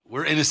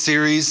We're in a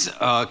series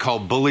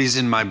called Bullies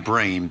in My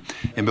Brain.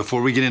 And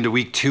before we get into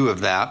week 2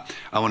 of that,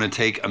 I want to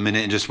take a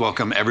minute and just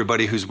welcome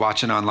everybody who's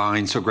watching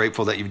online. So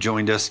grateful that you've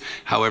joined us,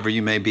 however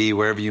you may be,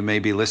 wherever you may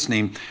be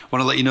listening. I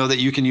want to let you know that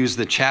you can use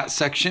the chat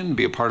section,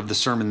 be a part of the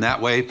sermon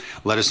that way.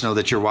 Let us know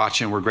that you're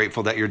watching. We're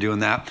grateful that you're doing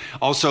that.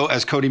 Also,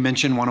 as Cody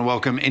mentioned, want to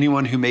welcome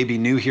anyone who may be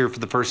new here for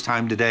the first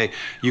time today.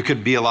 You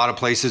could be a lot of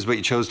places, but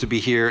you chose to be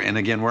here. And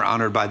again, we're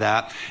honored by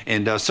that.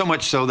 And so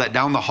much so that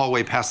down the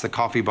hallway past the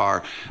coffee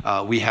bar,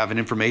 we have an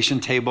information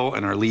table,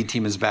 and our lead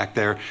team is back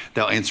there.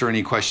 They'll answer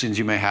any questions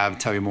you may have,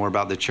 tell you more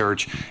about the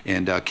church,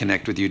 and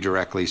connect with you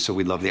directly. So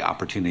we'd love the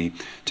opportunity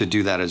to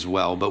do that as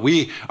well. But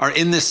we are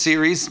in this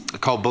series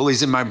called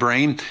Bullies in My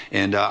Brain,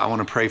 and I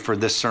want to pray for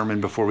this sermon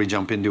before we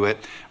jump into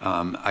it.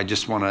 I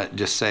just want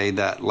to say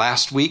that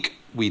last week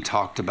we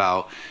talked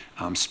about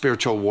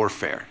spiritual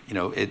warfare. You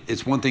know,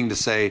 it's one thing to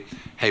say,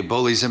 hey,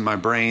 bullies in my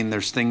brain,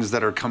 there's things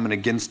that are coming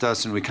against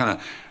us, and we kind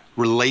of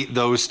relate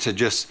those to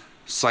just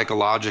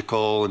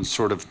psychological and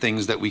sort of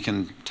things that we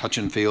can touch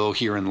and feel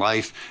here in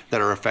life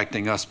that are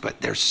affecting us.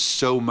 But there's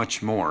so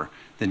much more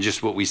than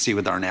just what we see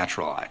with our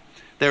natural eye.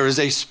 There is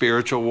a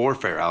spiritual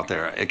warfare out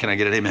there. Can I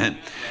get an amen?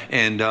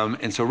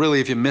 And so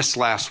really, if you missed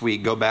last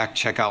week, go back,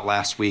 check out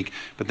last week.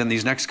 But then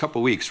these next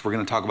couple weeks, we're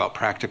going to talk about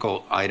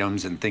practical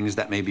items and things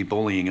that may be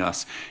bullying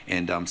us.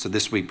 And so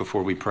this week,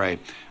 before we pray,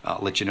 I'll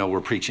let you know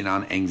we're preaching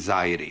on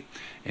anxiety.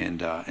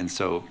 And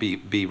so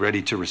be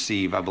ready to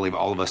receive. I believe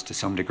all of us to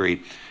some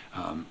degree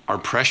are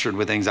pressured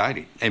with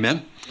anxiety.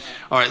 Amen?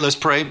 All right, let's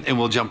pray and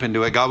we'll jump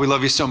into it. God, we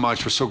love you so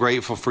much. We're so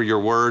grateful for your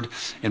word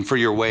and for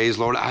your ways.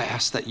 Lord, I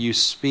ask that you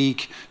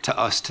speak to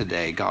us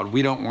today. God,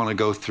 we don't want to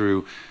go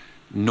through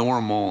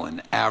normal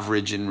and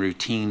average and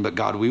routine, but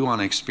God, we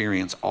want to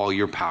experience all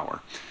your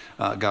power.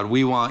 God,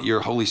 we want your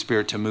Holy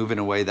Spirit to move in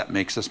a way that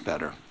makes us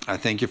better. I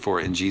thank you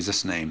for it in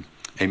Jesus' name.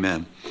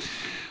 Amen.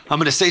 I'm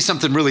going to say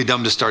something really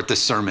dumb to start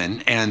this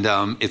sermon, and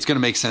it's going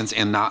to make sense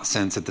and not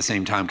sense at the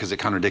same time because it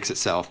contradicts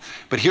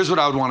itself. But here's what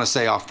I would want to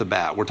say off the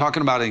bat. We're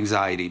talking about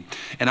anxiety,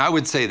 and I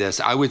would say this.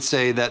 I would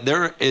say that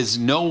there is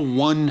no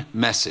one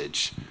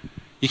message.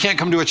 You can't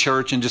come to a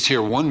church and just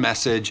hear one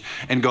message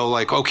and go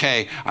like,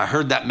 okay, I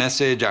heard that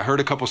message. I heard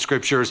a couple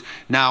scriptures.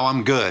 Now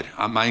I'm good.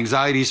 My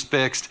anxiety's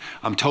fixed.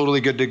 I'm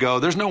totally good to go.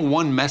 There's no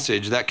one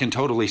message that can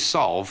totally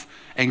solve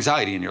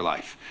anxiety in your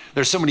life.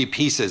 There's so many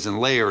pieces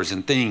and layers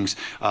and things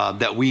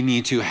that we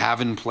need to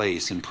have in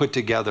place and put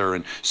together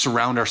and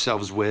surround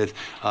ourselves with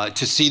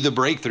to see the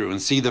breakthrough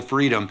and see the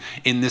freedom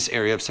in this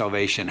area of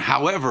salvation.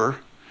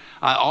 However,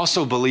 I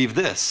also believe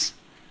this,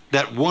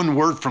 that one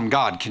word from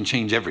God can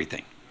change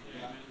everything.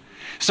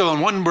 So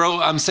in one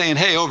bro, I'm saying,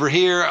 hey, over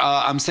here,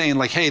 I'm saying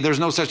like, hey, there's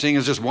no such thing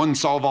as just one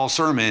solve-all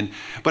sermon.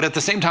 But at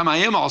the same time, I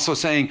am also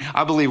saying,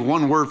 I believe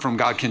one word from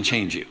God can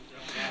change you.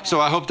 So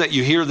I hope that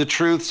you hear the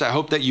truths. I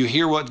hope that you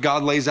hear what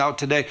God lays out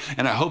today.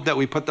 And I hope that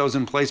we put those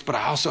in place. But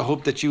I also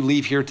hope that you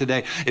leave here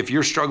today. If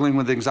you're struggling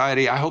with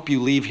anxiety, I hope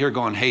you leave here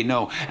going, hey,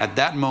 no, at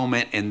that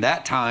moment in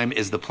that time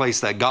is the place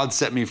that God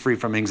set me free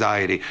from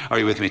anxiety. Are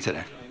you with me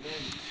today?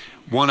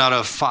 1 out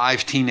of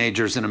 5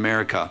 teenagers in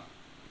America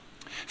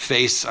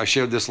face, I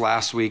shared this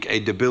last week, a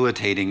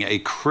debilitating, a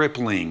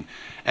crippling,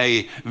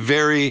 a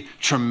very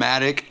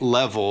traumatic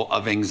level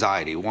of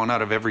anxiety. 1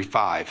 out of every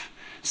 5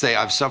 say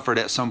I've suffered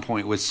at some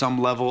point with some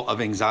level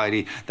of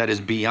anxiety that is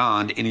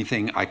beyond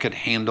anything I could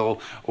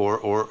handle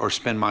or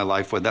spend my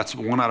life with. That's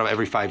 1 out of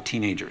every 5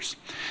 teenagers.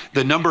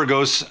 The number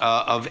goes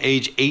of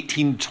age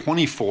 18 to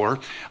 24.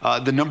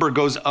 The number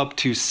goes up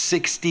to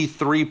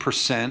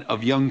 63%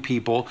 of young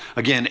people,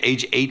 again,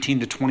 age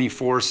 18 to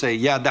 24, say,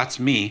 yeah, that's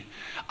me.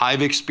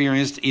 I've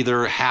experienced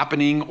either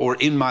happening or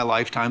in my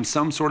lifetime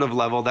some sort of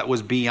level that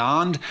was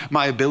beyond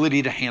my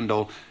ability to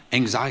handle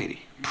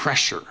anxiety,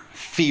 pressure,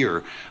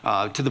 fear,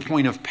 to the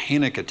point of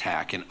panic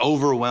attack and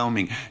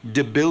overwhelming,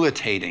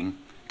 debilitating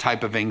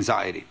type of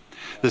anxiety.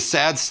 The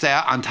sad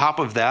stat on top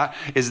of that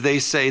is they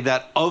say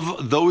that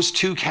of those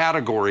 2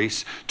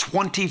 categories,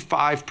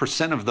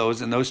 25% of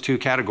those in those 2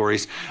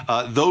 categories,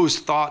 those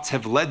thoughts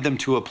have led them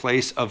to a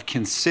place of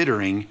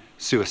considering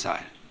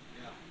suicide.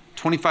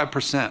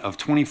 25% of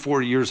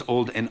 24 years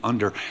old and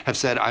under have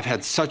said, I've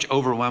had such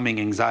overwhelming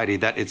anxiety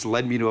that it's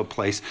led me to a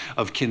place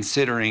of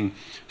considering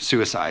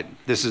suicide.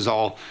 This is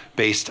all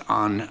based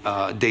on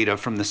data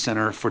from the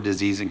Center for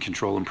Disease and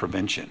Control and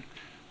Prevention.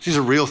 These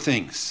are real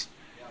things.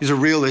 These are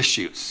real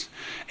issues.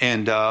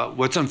 And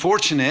what's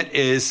unfortunate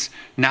is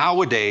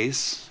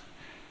nowadays,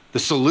 the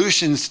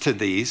solutions to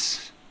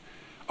these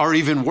are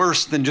even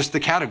worse than just the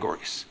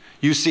categories.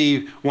 You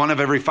see 1 of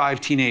every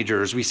 5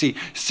 teenagers. We see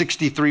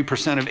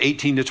 63% of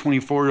 18 to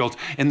 24-year-olds.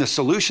 And the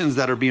solutions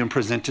that are being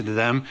presented to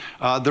them,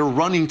 they're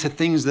running to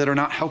things that are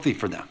not healthy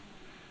for them.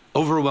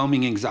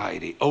 Overwhelming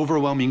anxiety,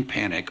 overwhelming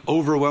panic,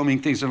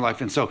 overwhelming things in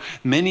life. And so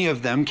many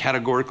of them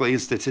categorically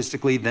and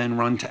statistically then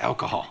run to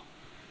alcohol.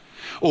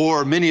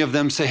 Or many of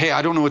them say, hey,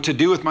 I don't know what to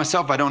do with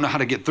myself. I don't know how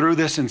to get through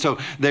this. And so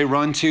they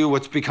run to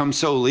what's become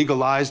so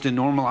legalized and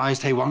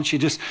normalized. Hey, why don't you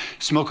just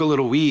smoke a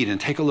little weed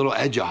and take a little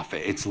edge off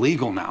it? It's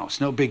legal now.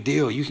 It's no big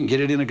deal. You can get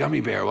it in a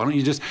gummy bear. Why don't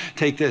you just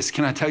take this?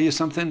 Can I tell you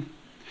something?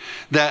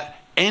 that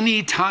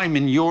any time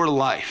in your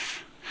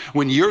life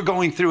when you're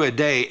going through a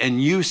day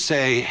and you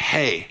say,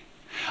 hey,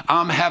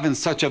 I'm having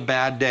such a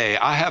bad day.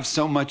 I have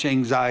so much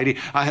anxiety.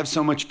 I have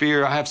so much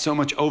fear. I have so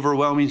much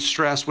overwhelming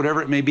stress,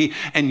 whatever it may be.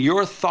 And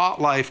your thought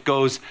life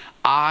goes,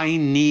 I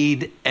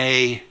need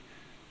a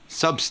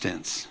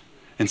substance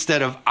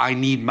instead of I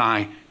need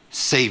my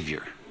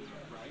Savior.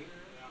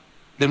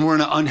 Then we're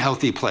in an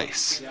unhealthy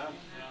place.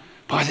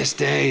 Boy, this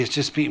day has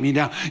just beat me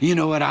down. You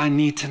know what I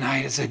need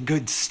tonight is a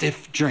good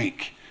stiff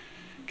drink.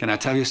 Can I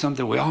tell you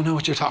something? We all know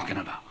what you're talking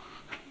about.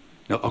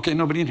 No, okay,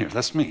 nobody in here.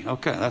 That's me.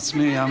 Okay, that's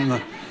me.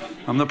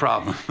 I'm the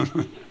problem.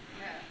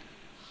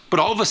 But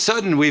all of a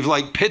sudden we've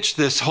like pitched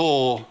this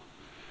whole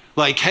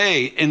like,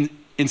 hey,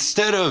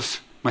 instead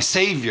of my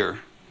Savior,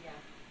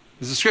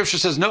 as the scripture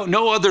says,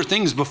 no other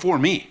things before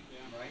me.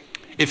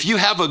 If you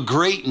have a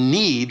great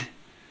need,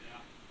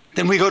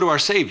 then we go to our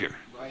Savior.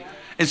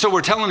 And so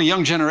we're telling a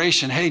young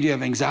generation, hey, do you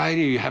have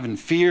anxiety? Are you having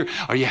fear?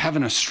 Are you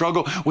having a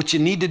struggle? What you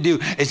need to do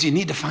is you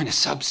need to find a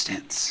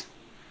substance.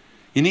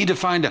 You need to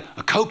find a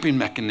coping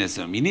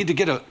mechanism. You need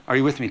to are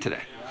you with me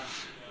today?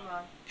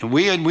 And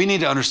we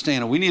need to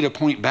understand, and we need to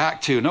point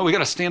back to, no, we got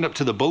to stand up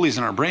to the bullies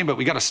in our brain, but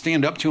we got to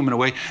stand up to them in a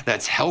way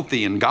that's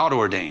healthy and God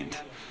ordained.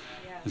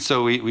 And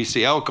so we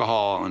see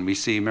alcohol, and we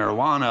see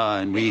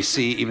marijuana, and we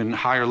see even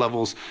higher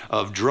levels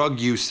of drug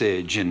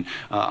usage. And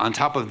on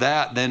top of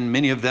that, then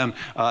many of them,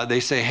 they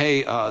say,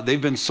 hey, they've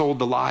been sold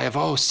the lie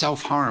of,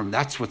 self-harm.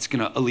 That's what's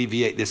going to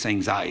alleviate this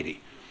anxiety.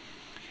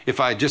 If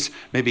I just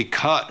maybe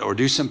cut or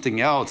do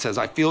something else as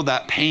I feel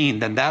that pain,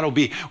 then that'll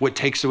be what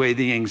takes away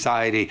the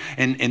anxiety.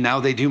 And now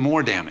they do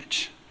more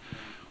damage.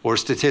 Or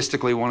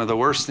statistically, one of the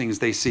worst things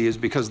they see is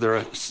because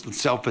their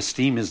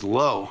self-esteem is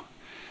low,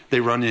 they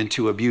run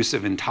into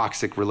abusive and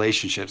toxic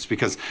relationships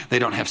because they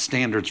don't have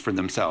standards for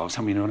themselves.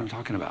 How many know what I'm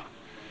talking about?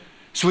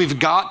 So we've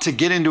got to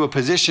get into a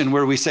position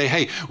where we say,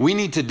 hey, we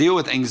need to deal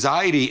with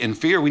anxiety and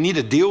fear. We need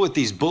to deal with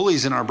these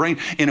bullies in our brain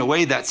in a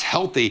way that's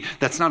healthy,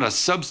 that's not a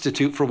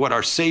substitute for what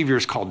our Savior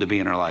is called to be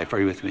in our life. Are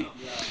you with me?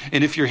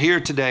 And if you're here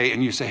today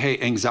and you say, hey,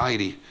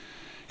 anxiety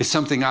is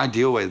something I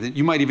deal with,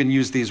 you might even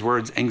use these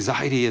words,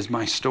 anxiety is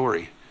my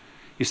story.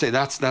 You say,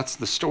 that's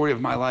the story of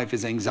my life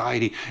is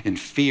anxiety and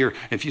fear.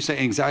 If you say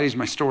anxiety is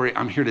my story,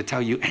 I'm here to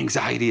tell you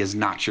anxiety is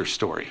not your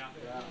story.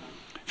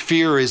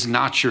 Fear is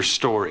not your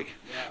story.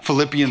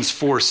 Philippians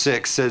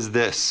 4:6 says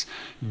this,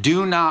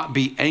 do not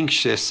be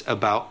anxious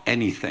about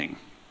anything,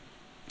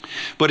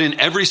 but in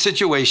every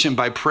situation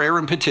by prayer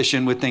and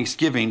petition with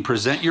thanksgiving,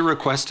 present your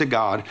request to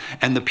God,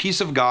 and the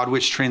peace of God,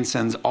 which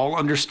transcends all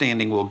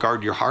understanding, will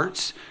guard your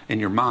hearts and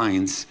your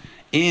minds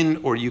in,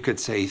 or you could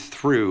say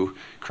through,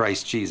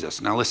 Christ Jesus.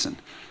 Now listen,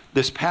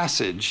 this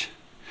passage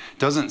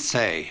doesn't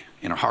say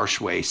in a harsh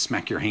way,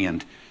 smack your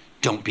hand,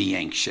 don't be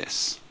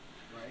anxious.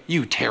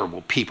 You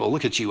terrible people,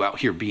 look at you out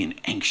here being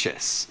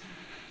anxious.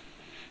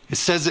 It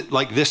says it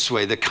like this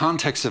way. The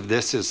context of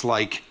this is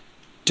like,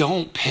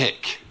 don't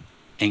pick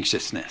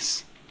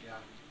anxiousness.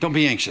 Don't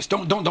be anxious.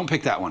 Don't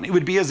pick that one. It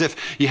would be as if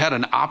you had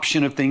an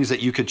option of things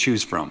that you could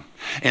choose from.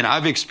 And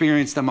I've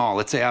experienced them all.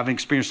 Let's say I've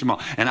experienced them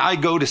all. And I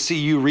go to see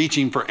you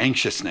reaching for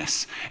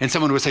anxiousness. And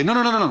someone would say,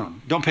 no.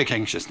 Don't pick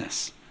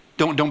anxiousness.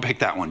 Don't pick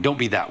that one. Don't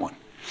be that one.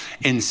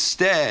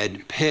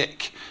 Instead,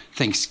 pick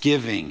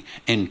thanksgiving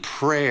and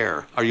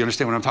prayer. Are you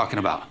understand what I'm talking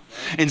about?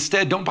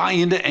 Instead, don't buy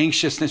into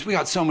anxiousness. We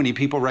got so many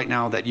people right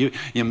now that you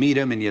meet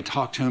them and you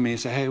talk to them and you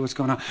say, hey, what's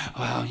going on?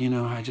 Well,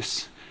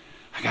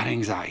 I got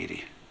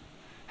anxiety.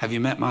 Have you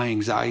met my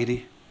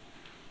anxiety?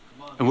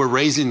 And we're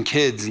raising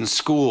kids in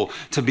school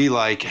to be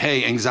like,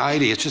 hey,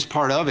 anxiety, it's just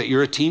part of it.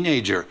 You're a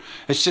teenager.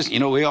 It's just,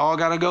 we all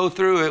got to go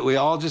through it. We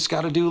all just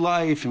got to do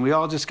life, and we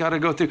all just got to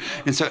go through.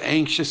 And so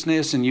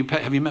anxiousness, and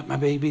have you met my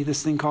baby,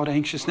 this thing called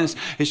anxiousness?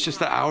 It's just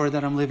the hour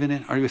that I'm living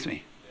in. Are you with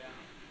me?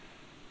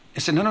 I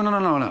said,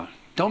 no.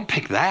 Don't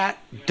pick that.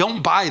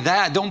 Don't buy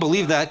that. Don't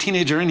believe that.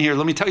 Teenager in here,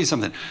 let me tell you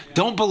something.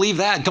 Don't believe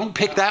that. Don't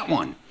pick that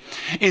one.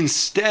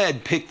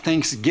 Instead, pick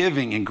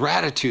thanksgiving and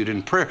gratitude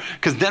and prayer.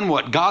 Because then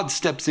what? God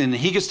steps in and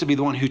he gets to be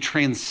the one who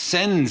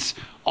transcends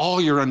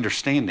all your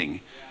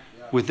understanding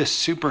with this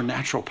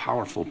supernatural,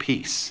 powerful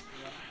peace.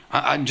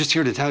 I'm just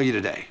here to tell you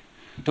today,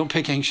 don't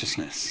pick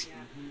anxiousness.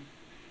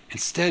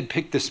 Instead,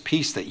 pick this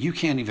peace that you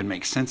can't even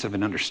make sense of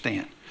and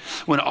understand.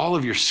 When all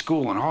of your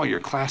school and all your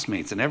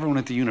classmates and everyone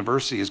at the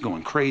university is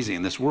going crazy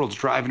and this world's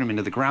driving them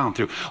into the ground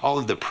through all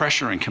of the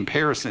pressure and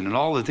comparison and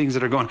all the things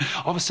that are going,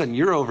 all of a sudden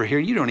you're over here,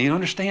 you don't even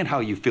understand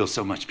how you feel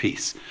so much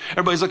peace.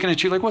 Everybody's looking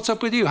at you like, what's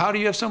up with you? How do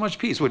you have so much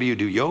peace? What do?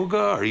 Yoga?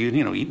 Are you,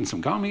 eating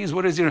some gummies?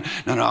 What is it?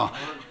 No.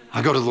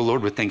 I go to the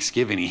Lord with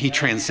thanksgiving. He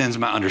transcends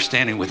my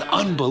understanding with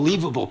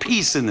unbelievable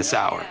peace in this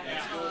hour.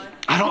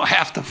 I don't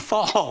have to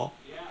fall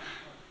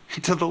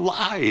into the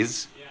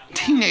lies.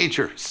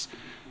 Teenagers,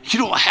 you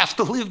don't have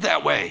to live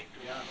that way.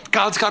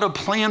 God's got a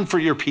plan for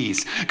your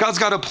peace. God's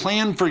got a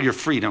plan for your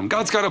freedom.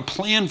 God's got a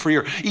plan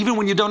for even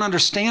when you don't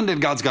understand it,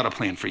 God's got a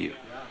plan for you.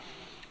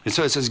 And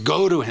so it says,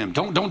 go to him.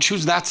 Don't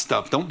choose that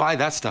stuff. Don't buy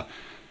that stuff.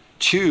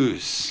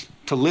 Choose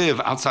to live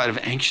outside of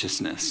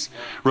anxiousness.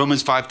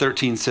 Romans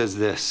 5:13 says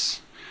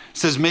this, It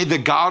says, may the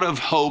God of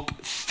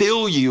hope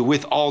fill you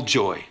with all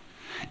joy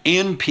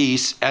and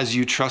peace as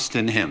you trust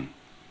in him.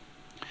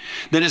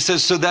 Then it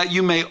says, so that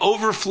you may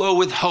overflow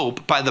with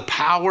hope by the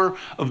power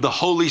of the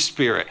Holy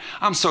Spirit.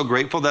 I'm so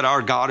grateful that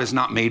our God is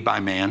not made by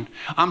man.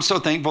 I'm so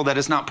thankful that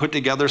it's not put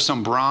together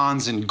some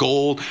bronze and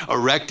gold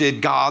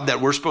erected God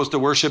that we're supposed to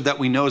worship that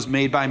we know is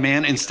made by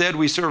man. Instead,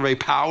 we serve a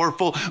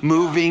powerful,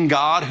 moving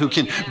God who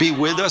can be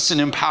with us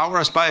and empower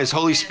us by his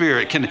Holy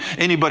Spirit. Can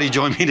anybody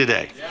join me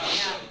today?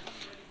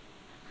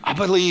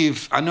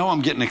 I know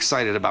I'm getting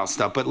excited about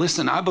stuff, but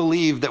listen, I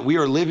believe that we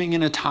are living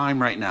in a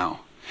time right now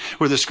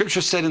where the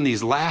scripture said in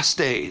these last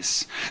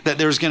days that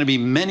there's going to be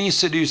many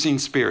seducing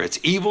spirits,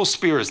 evil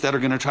spirits that are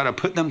going to try to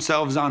put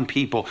themselves on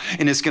people,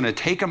 and it's going to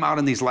take them out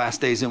in these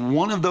last days. And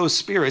one of those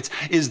spirits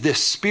is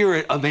this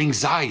spirit of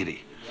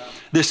anxiety.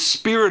 This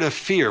spirit of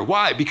fear.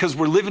 Why? Because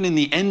we're living in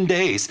the end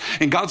days,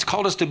 and God's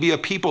called us to be a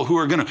people who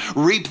are going to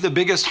reap the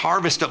biggest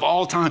harvest of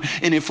all time.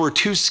 And if we're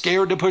too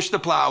scared to push the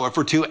plow, if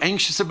we're too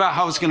anxious about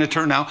how it's going to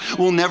turn out,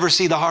 we'll never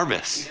see the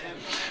harvest.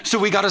 So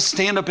we got to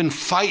stand up and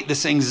fight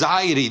this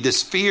anxiety,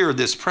 this fear,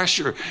 this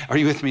pressure. Are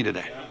you with me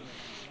today?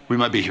 We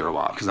might be here a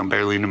while because I'm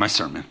barely into my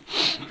sermon.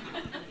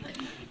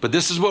 But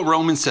this is what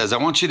Romans says. I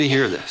want you to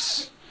hear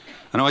this.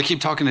 I know I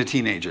keep talking to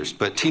teenagers,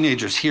 but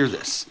teenagers, hear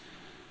this.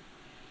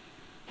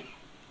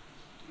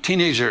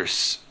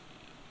 Teenagers,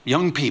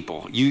 young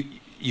people,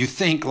 you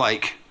think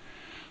like,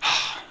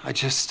 oh, I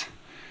just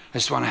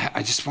want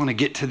to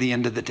get to the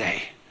end of the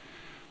day.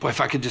 Boy, if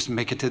I could just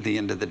make it to the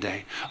end of the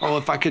day. Oh,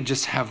 if I could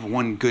just have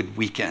one good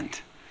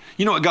weekend.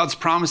 You know what God's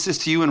promise is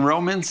to you in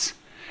Romans?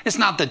 It's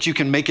not that you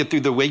can make it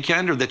through the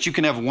weekend or that you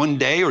can have one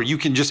day or you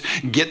can just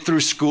get through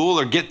school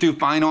or get through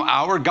final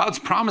hour. God's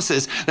promise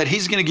is that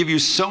he's going to give you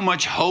so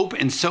much hope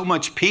and so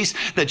much peace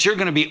that you're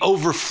going to be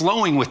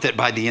overflowing with it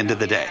by the end of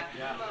the day.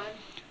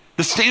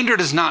 The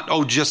standard is not,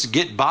 oh, just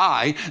get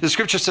by. The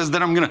scripture says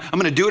that I'm going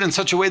to do it in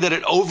such a way that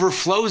it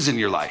overflows in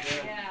your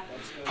life.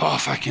 Oh,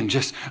 if I can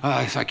just,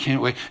 if I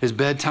can't wait, it's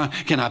bedtime.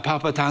 Can I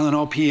pop a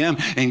Tylenol PM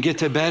and get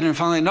to bed and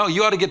finally? No,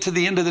 you ought to get to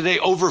the end of the day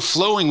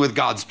overflowing with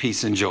God's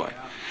peace and joy.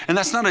 And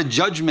that's not a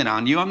judgment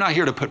on you. I'm not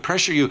here to put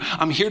pressure on you.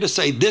 I'm here to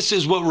say this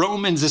is what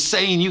Romans is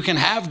saying you can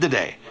have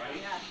today.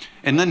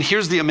 And then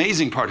here's the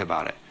amazing part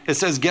about it. It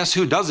says, guess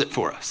who does it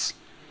for us?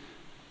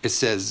 It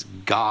says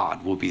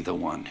God will be the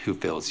one who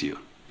fills you.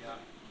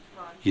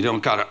 You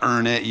don't got to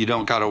earn it. You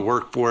don't got to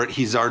work for it.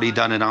 He's already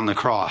done it on the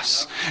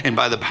cross. And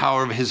by the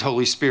power of his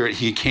Holy Spirit,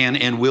 he can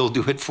and will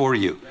do it for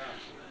you.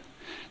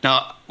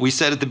 Now, we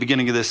said at the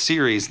beginning of this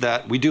series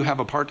that we do have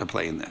a part to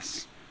play in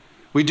this.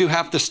 We do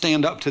have to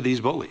stand up to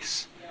these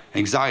bullies.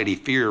 Anxiety,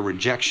 fear,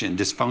 rejection,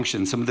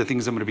 dysfunction, some of the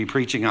things I'm going to be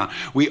preaching on.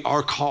 We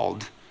are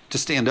called to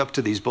stand up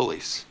to these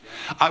bullies.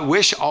 I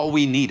wish all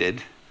we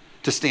needed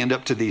to stand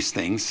up to these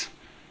things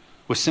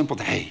was simple.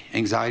 Hey,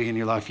 anxiety in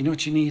your life, you know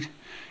what you need?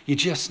 You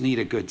just need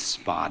a good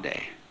spa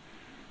day.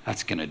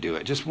 That's going to do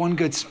it. Just one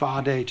good spa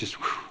day, just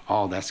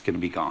all that's going to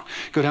be gone.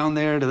 Go down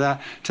there to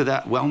that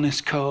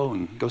wellness co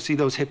and go see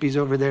those hippies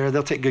over there.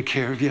 They'll take good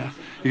care of you.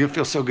 You're going to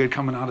feel so good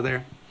coming out of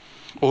there.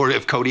 Or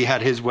if Cody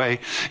had his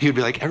way, he'd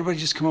be like, everybody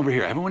just come over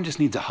here. Everyone just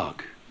needs a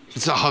hug.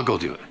 Just a hug will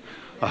do it.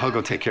 A hug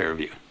will take care of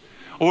you.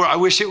 Or I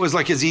wish it was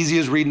like as easy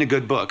as reading a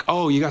good book.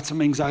 Oh, you got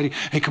some anxiety?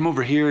 Hey, come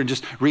over here and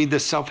just read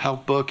this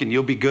self-help book and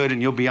you'll be good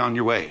and you'll be on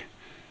your way.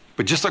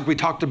 But just like we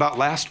talked about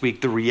last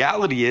week, the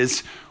reality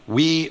is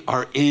we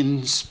are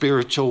in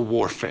spiritual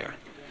warfare,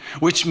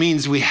 which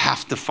means we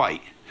have to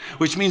fight,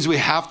 which means we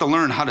have to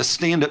learn how to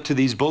stand up to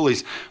these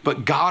bullies.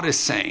 But God is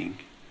saying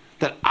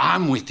that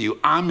I'm with you.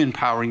 I'm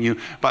empowering you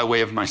by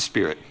way of my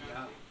spirit.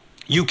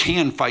 You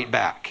can fight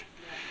back.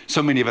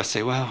 So many of us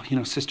say, well, you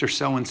know, sister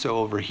so-and-so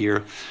over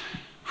here,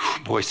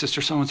 boy, sister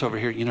so-and-so over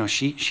here, you know,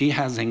 she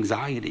has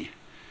anxiety.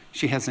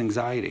 She has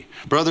anxiety.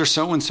 Brother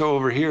so-and-so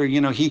over here,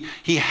 you know,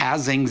 he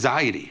has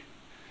anxiety.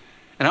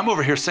 And I'm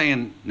over here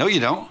saying, no, you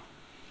don't.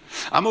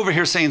 I'm over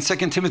here saying 2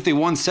 Timothy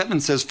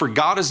 1:7 says, for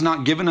God has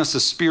not given us a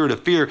spirit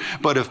of fear,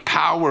 but of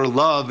power,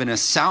 love, and a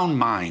sound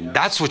mind.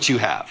 That's what you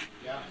have.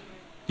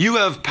 You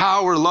have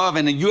power, love,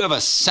 and you have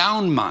a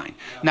sound mind.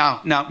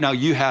 Now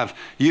you have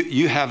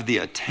the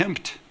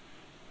attempt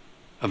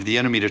of the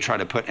enemy to try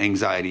to put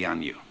anxiety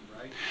on you.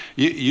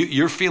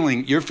 You're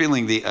feeling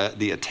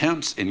the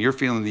attempts, and you're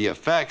feeling the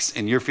effects,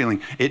 and you're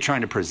feeling it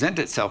trying to present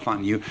itself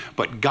on you.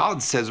 But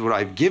God says what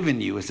I've given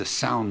you is a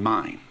sound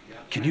mind.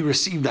 Can you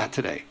receive that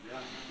today?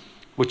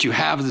 What you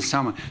have is a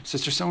sound mind.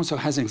 Sister so-and-so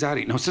has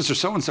anxiety. No, sister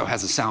so-and-so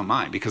has a sound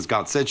mind because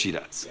God said she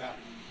does.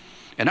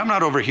 And I'm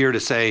not over here to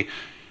say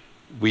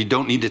we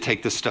don't need to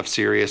take this stuff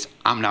serious.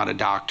 I'm not a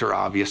doctor,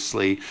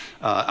 obviously.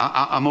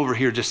 I'm over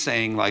here just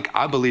saying, like,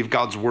 I believe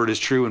God's word is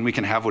true and we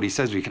can have what he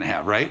says we can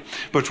have, right?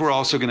 But we're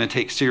also going to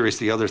take serious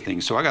the other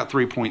things. So I got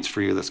 3 points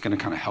for you that's going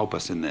to kind of help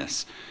us in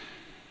this.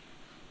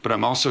 But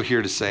I'm also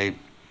here to say,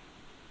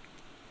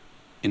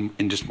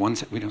 in just one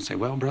we don't say,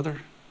 well,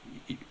 brother,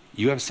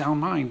 you have a sound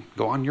mind.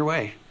 Go on your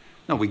way.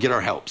 No, we get our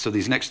help. So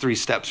these next 3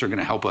 steps are going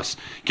to help us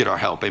get our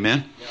help.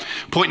 Amen? Yeah.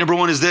 Point number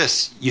 1 is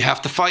this. You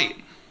have to fight.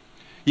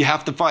 You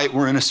have to fight.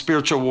 We're in a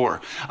spiritual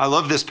war. I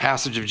love this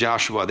passage of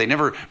Joshua. They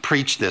never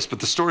preach this, but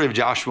the story of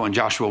Joshua in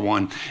Joshua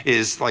 1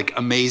 is like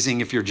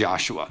amazing if you're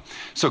Joshua.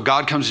 So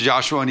God comes to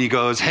Joshua and he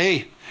goes,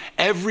 hey,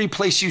 every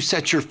place you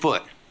set your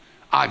foot,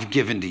 I've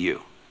given to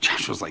you.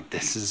 Joshua's like,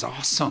 this is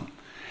awesome.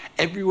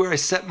 Everywhere I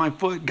set my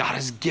foot, God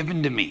has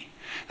given to me.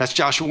 That's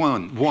Joshua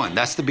 1.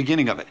 That's the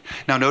beginning of it.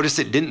 Now notice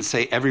it didn't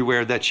say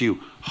everywhere that you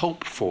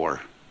hope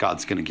for,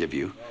 God's going to give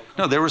you.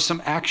 No, there was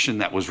some action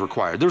that was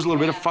required. There was a little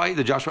bit of fight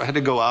that Joshua had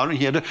to go out and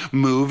he had to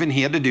move and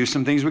he had to do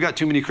some things. We got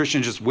too many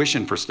Christians just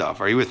wishing for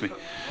stuff. Are you with me?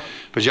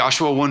 But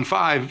Joshua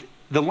 1:5,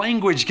 the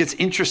language gets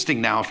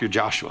interesting now if you're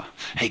Joshua.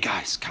 Hey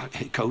guys,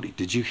 hey Cody,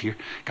 did you hear?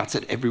 God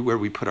said everywhere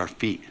we put our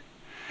feet,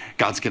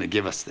 God's going to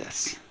give us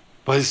this.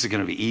 Boy, this is going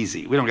to be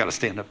easy. We don't got to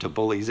stand up to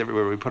bullies.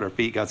 Everywhere we put our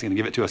feet, God's going to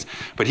give it to us.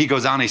 But he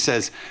goes on, he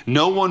says,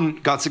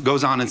 God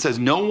goes on and says,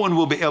 no one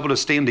will be able to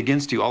stand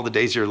against you all the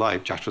days of your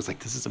life. Joshua's like,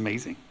 this is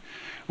amazing.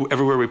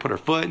 Everywhere we put our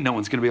foot, no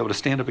one's going to be able to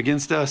stand up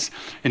against us.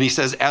 And he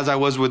says, as I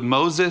was with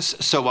Moses,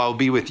 so I'll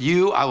be with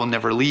you. I will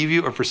never leave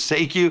you or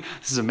forsake you.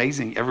 This is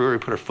amazing. Everywhere we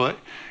put our foot,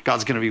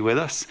 God's going to be with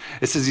us.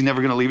 It says he's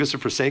never going to leave us or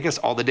forsake us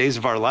all the days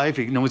of our life.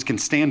 No one can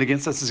stand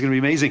against us. It's going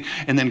to be amazing.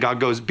 And then God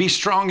goes, be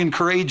strong and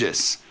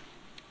courageous.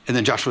 And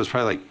then Joshua's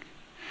probably like,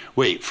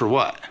 wait, for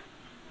what?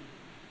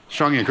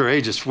 Strong and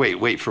courageous.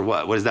 Wait, for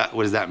what? What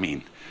does that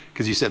mean?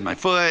 Because you said my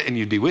foot and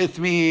you'd be with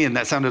me, and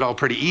that sounded all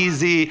pretty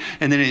easy.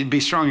 And then it'd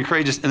be strong and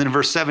courageous. And then in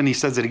verse 7, he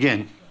says it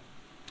again.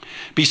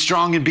 Be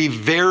strong and be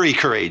very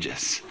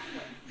courageous.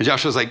 And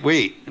Joshua's like,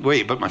 wait,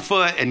 but my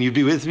foot, and you'd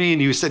be with me,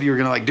 and you said you were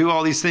going to do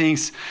all these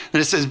things.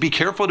 Then it says, be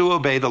careful to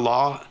obey the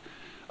law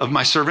of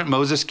my servant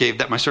Moses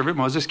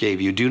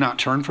gave you. Do not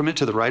turn from it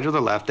to the right or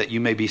the left, that you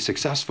may be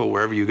successful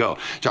wherever you go.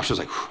 Joshua's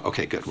like,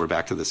 okay, good. We're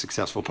back to the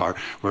successful part.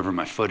 Wherever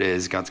my foot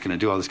is, God's going to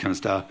do all this kind of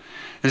stuff.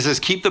 And it says,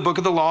 keep the book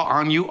of the law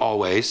on you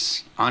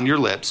always, on your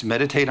lips.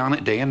 Meditate on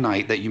it day and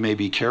night, that you may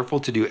be careful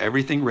to do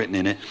everything written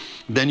in it.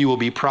 Then you will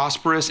be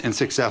prosperous and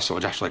successful.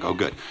 Joshua's like, oh,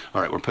 good.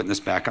 All right, we're putting this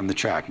back on the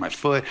track. My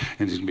foot,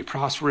 and he's going to be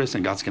prosperous,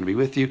 and God's going to be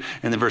with you.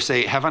 And then verse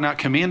 8, have I not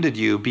commanded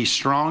you, be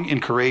strong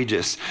and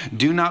courageous.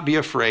 Do not be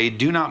afraid.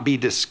 Do not be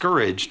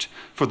discouraged,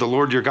 for the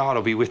Lord your God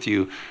will be with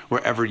you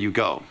wherever you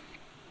go.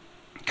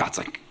 God's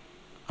like,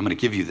 I'm going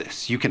to give you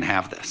this. You can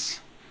have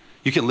this.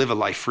 You can live a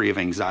life free of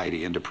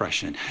anxiety and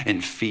depression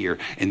and fear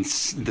and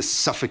the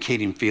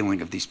suffocating feeling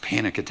of these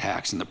panic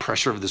attacks and the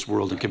pressure of this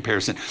world in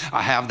comparison.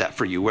 I have that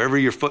for you. Wherever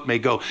your foot may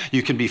go,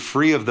 you can be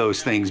free of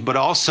those things, but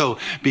also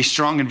be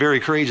strong and very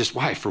courageous.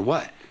 Why? For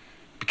what?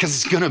 Because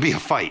it's going to be a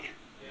fight.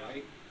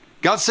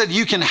 God said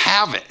you can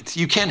have it.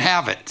 You can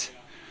have it.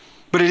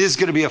 But it is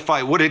going to be a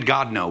fight. What did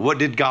God know? What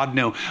did God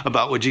know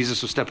about what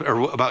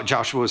about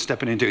Joshua was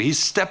stepping into? He's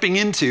stepping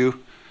into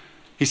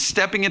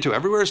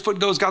everywhere his foot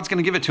goes, God's going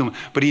to give it to him.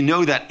 But he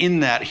knew that in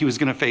that he was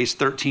going to face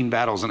 13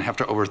 battles and have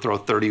to overthrow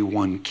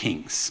 31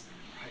 kings.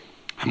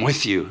 I'm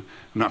with you.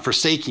 I'm not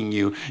forsaking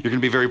you. You're going to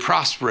be very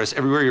prosperous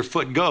everywhere your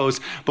foot goes.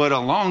 But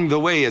along the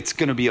way, it's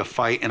going to be a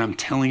fight. And I'm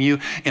telling you,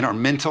 in our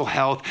mental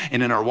health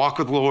and in our walk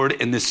with the Lord,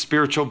 in this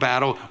spiritual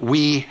battle,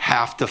 we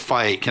have to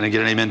fight. Can I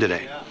get an amen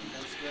today? Yeah.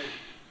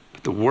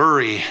 The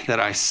worry that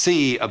I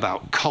see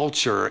about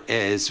culture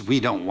is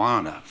we don't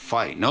want to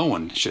fight. No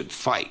one should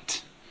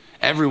fight.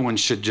 Everyone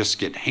should just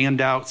get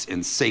handouts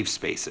and safe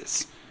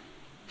spaces.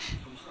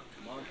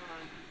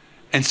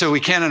 And so we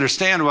can't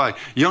understand why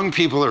young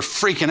people are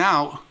freaking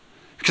out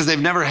because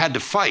they've never had to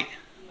fight.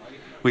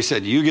 We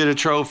said, you get a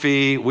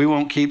trophy, we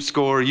won't keep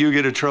score, you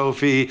get a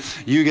trophy,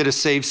 you get a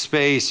safe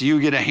space, you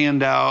get a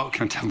handout.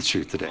 Can I tell the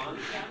truth today?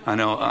 I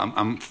know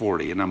I'm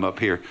 40 and I'm up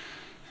here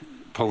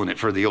pulling it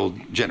for the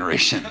old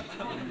generation.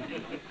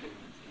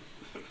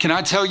 Can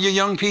I tell you,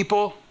 young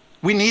people,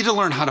 we need to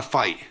learn how to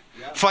fight.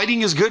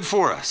 Fighting is good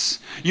for us.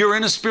 You're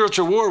in a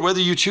spiritual war,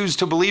 whether you choose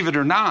to believe it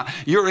or not.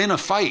 You're in a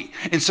fight.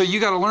 And so you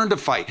got to learn to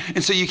fight.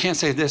 And so you can't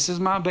say, this is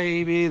my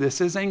baby.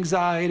 This is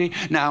anxiety.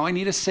 Now I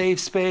need a safe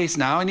space.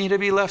 Now I need to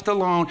be left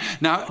alone.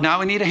 Now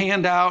I need a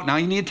handout. Now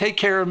you need to take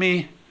care of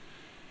me.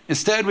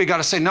 Instead, we got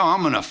to say, no,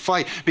 I'm going to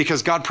fight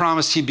because God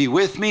promised he'd be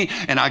with me,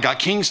 and I got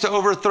kings to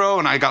overthrow,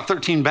 and I got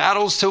 13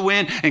 battles to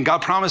win, and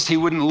God promised he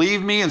wouldn't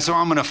leave me, and so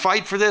I'm going to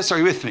fight for this. Are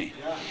you with me?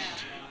 Yeah.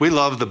 We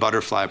love the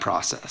butterfly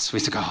process. We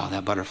say, oh,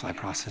 that butterfly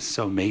process is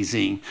so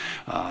amazing.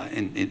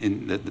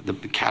 And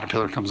the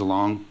caterpillar comes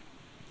along.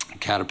 The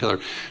caterpillar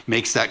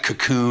makes that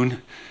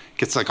cocoon,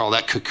 gets like all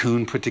that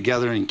cocoon put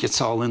together and gets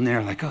all in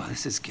there like, oh,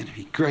 this is going to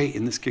be great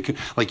in this cocoon.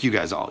 Like you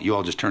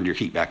all just turned your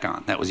heat back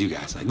on. That was you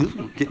guys. Like,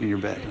 getting in your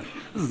bed. Like,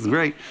 this is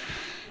great.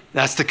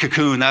 That's the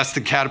cocoon. That's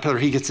the caterpillar.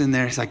 He gets in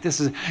there. He's like, this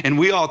is, and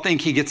we all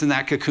think he gets in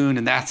that cocoon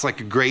and that's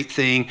like a great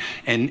thing.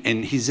 And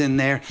he's in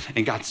there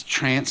and God's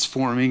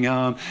transforming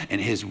him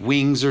and his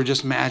wings are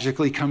just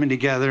magically coming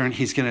together and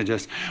he's going to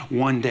just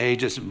one day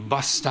just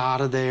bust out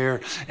of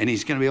there and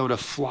he's going to be able to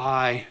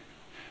fly.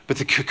 But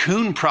the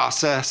cocoon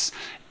process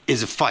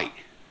is a fight.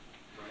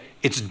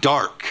 It's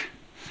dark.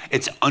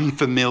 It's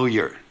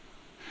unfamiliar.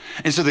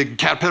 And so the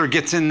caterpillar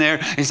gets in there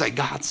and he's like,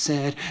 God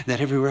said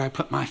that everywhere I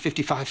put my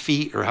 55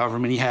 feet or however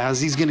many he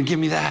has, he's going to give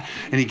me that.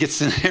 And he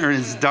gets in there and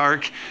it's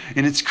dark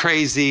and it's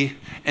crazy.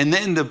 And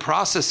then the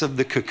process of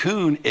the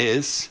cocoon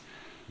is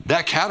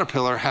that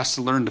caterpillar has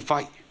to learn to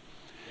fight.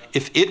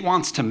 If it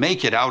wants to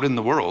make it out in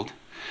the world,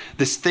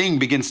 this thing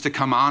begins to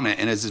come on it,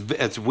 and as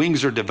its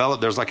wings are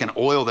developed, there's like an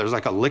oil, there's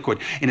like a liquid,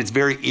 and it's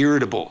very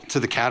irritable to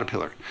the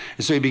caterpillar.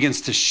 And so he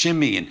begins to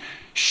shimmy and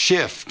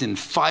shift and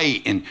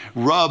fight and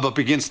rub up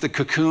against the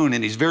cocoon,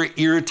 and he's very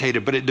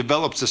irritated, but it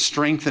develops a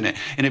strength in it,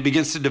 and it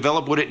begins to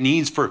develop what it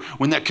needs for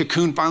when that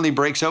cocoon finally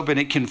breaks open,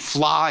 it can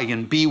fly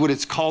and be what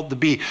it's called to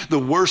be. The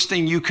worst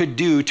thing you could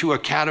do to a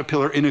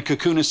caterpillar in a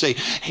cocoon is say,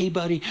 hey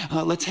buddy,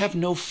 let's have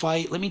no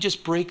fight. Let me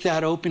just break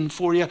that open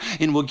for you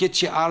and we'll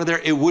get you out of there.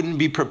 It wouldn't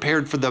be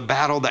prepared for the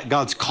battle that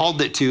God's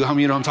called it to. How many of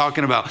you know what I'm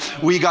talking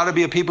about? We got to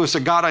be a people who say,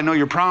 God, I know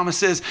your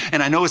promises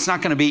and I know it's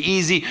not going to be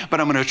easy,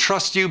 but I'm going to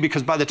trust you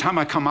because by the time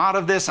I come out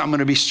of this, I'm going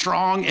to be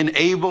strong and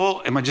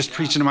able. Am I just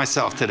preaching to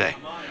myself today?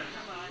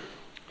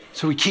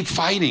 So we keep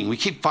fighting. We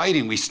keep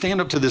fighting. We stand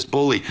up to this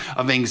bully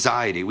of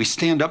anxiety. We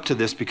stand up to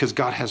this because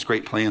God has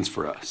great plans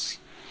for us.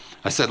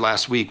 I said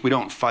last week, we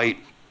don't fight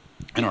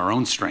in our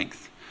own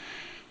strength.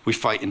 We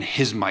fight in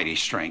his mighty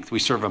strength. We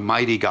serve a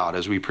mighty God,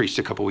 as we preached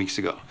a couple weeks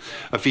ago.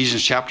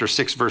 Ephesians chapter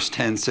 6, verse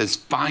 10 says,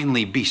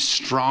 finally be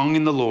strong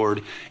in the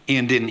Lord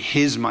and in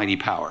his mighty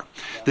power.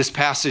 This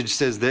passage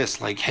says this,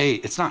 like, hey,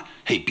 it's not,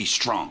 hey, be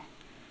strong.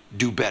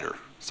 Do better.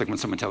 It's like when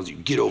someone tells you,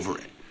 get over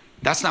it.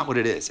 That's not what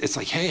it is. It's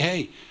like,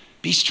 hey,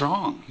 be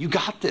strong. You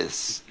got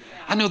this.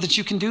 I know that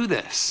you can do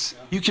this.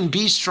 You can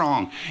be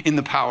strong in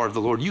the power of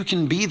the Lord. You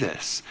can be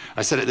this.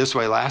 I said it this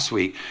way last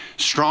week.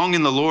 Strong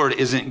in the Lord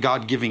isn't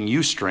God giving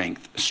you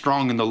strength.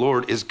 Strong in the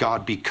Lord is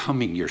God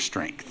becoming your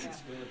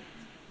strength.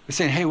 They're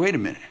saying, hey, wait a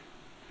minute.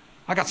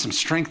 I got some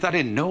strength I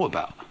didn't know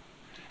about.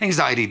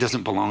 Anxiety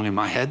doesn't belong in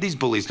my head. These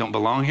bullies don't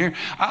belong here.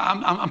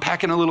 I'm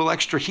packing a little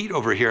extra heat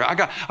over here. I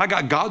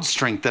got God's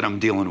strength that I'm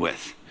dealing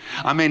with.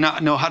 I may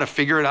not know how to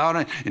figure it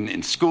out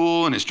in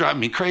school, and it's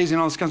driving me crazy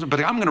and all this kind of stuff,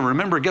 but I'm going to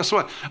remember, guess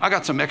what? I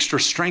got some extra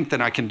strength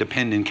that I can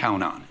depend and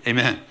count on.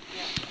 Amen.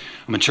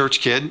 I'm a church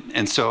kid,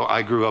 and so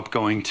I grew up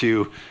going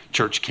to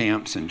church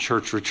camps and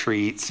church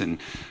retreats, and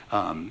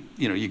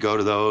you go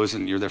to those,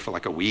 and you're there for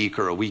like a week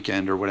or a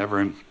weekend or whatever,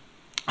 and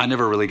I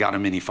never really got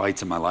in many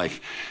fights in my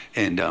life,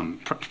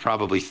 and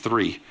probably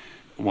 3.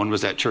 One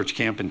was at church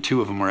camp, and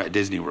 2 of them were at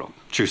Disney World.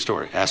 True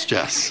story. Ask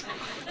Jess.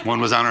 One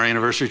was on our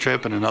anniversary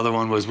trip, and another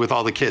one was with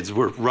all the kids.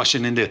 We're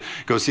rushing in to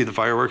go see the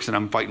fireworks, and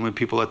I'm fighting with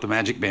people at the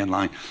Magic Band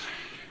line.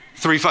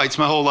 3 fights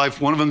my whole life.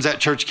 One of them's at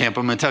church camp.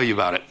 I'm going to tell you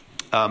about it.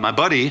 My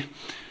buddy,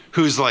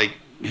 who's like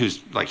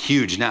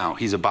huge now,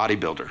 he's a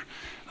bodybuilder.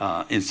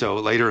 And so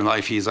later in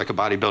life, he's like a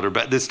bodybuilder.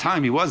 But at this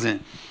time, he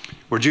wasn't.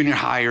 We're junior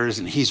hires,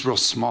 and he's real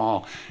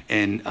small.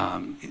 And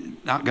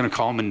not going to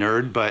call him a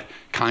nerd, but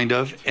kind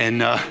of.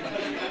 And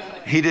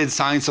he did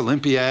Science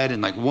Olympiad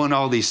and like won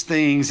all these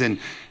things. And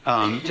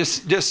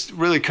just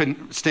really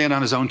couldn't stand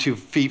on his own 2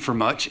 feet for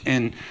much.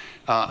 And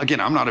again,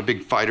 I'm not a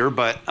big fighter,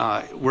 but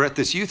we're at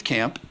this youth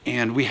camp,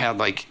 and we had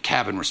like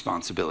cabin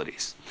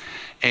responsibilities.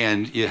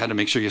 And you had to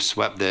make sure you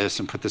swept this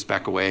and put this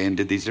back away and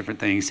did these different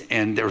things.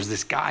 And there was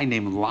this guy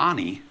named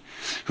Lonnie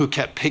who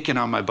kept picking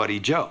on my buddy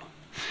Joe.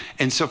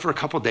 And so for a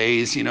couple of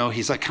days,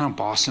 he's like kind of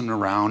bossing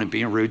around and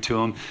being rude to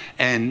him.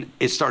 And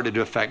it started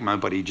to affect my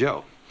buddy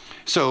Joe.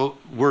 So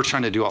we're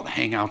trying to do all the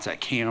hangouts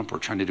at camp. We're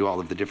trying to do all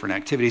of the different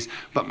activities.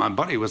 But my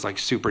buddy was like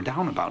super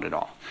down about it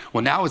all.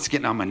 Well, now it's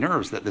getting on my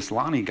nerves that this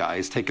Lonnie guy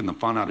is taking the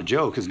fun out of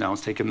Joe, because now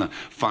it's taking the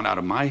fun out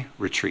of my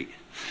retreat.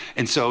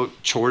 And so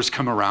chores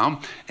come around,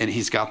 and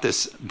he's got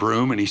this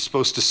broom, and he's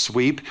supposed to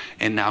sweep.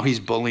 And now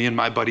he's bullying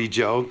my buddy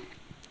Joe.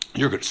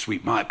 You're going to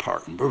sweep my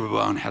part, and blah, blah,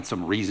 blah, and had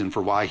some reason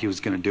for why he was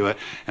going to do it.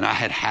 And I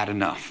had had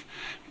enough.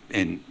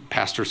 And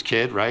pastor's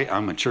kid, right?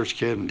 I'm a church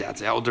kid, and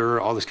dad's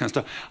elder, all this kind of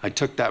stuff. I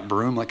took that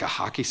broom like a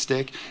hockey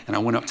stick, and I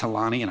went up to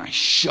Lonnie, and I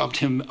shoved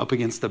him up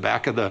against the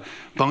back of the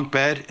bunk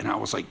bed, and I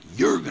was like,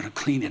 you're going to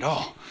clean it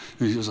all.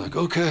 And he was like,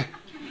 okay.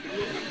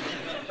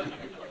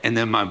 And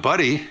then my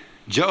buddy,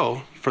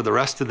 Joe, for the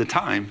rest of the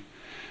time,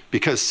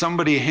 because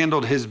somebody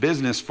handled his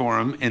business for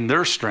him in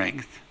their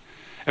strength,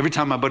 every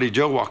time my buddy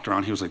Joe walked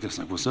around, he was like this,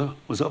 like, what's up?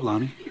 What's up,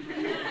 Lonnie?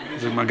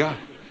 He's like, my God,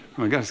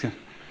 it's good.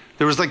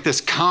 There was like this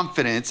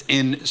confidence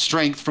in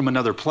strength from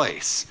another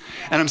place.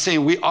 And I'm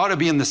saying we ought to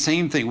be in the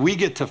same thing. We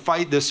get to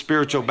fight this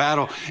spiritual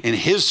battle in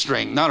his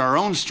strength, not our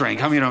own strength.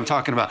 How many know what I'm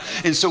talking about?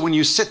 And so when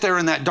you sit there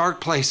in that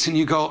dark place and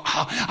you go,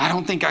 I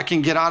don't think I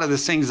can get out of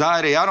this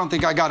anxiety. I don't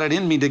think I got it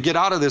in me to get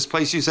out of this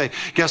place. You say,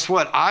 guess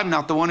what? I'm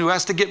not the one who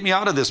has to get me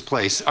out of this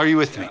place. Are you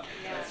with me?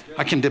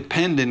 I can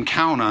depend and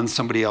count on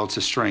somebody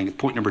else's strength.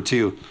 Point number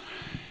 2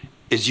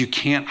 is you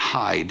can't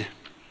hide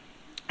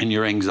in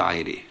your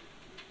anxiety.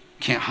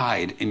 Can't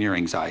hide in your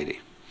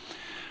anxiety.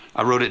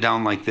 I wrote it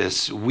down like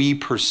this. We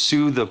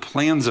pursue the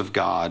plans of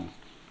God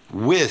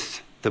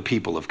with the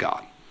people of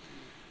God.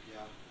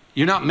 Yeah.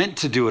 You're not meant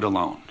to do it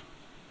alone.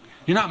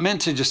 You're not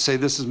meant to just say,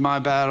 this is my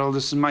battle,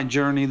 this is my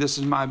journey, this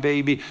is my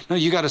baby. No,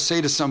 you got to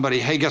say to somebody,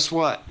 hey, guess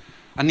what?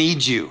 I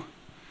need you.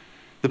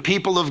 The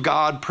people of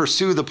God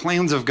pursue the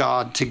plans of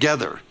God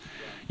together.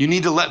 You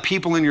need to let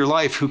people in your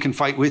life who can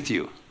fight with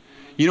you.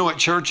 You know what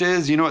church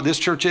is? You know what this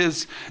church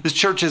is? This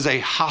church is a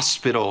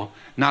hospital,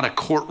 not a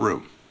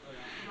courtroom.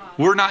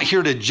 We're not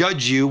here to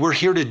judge you. We're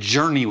here to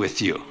journey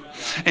with you.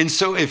 And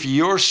so if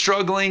you're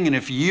struggling and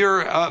if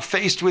you're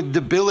faced with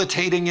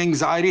debilitating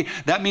anxiety,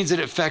 that means it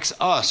affects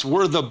us.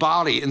 We're the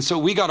body. And so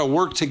we got to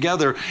work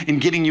together in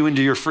getting you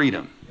into your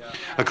freedom.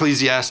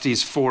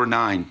 Ecclesiastes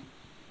 4:9.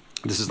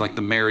 This is like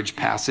the marriage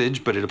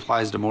passage, but it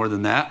applies to more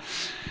than that.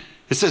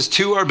 It says,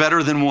 two are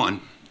better than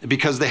one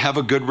because they have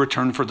a good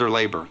return for their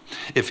labor.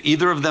 If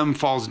either of them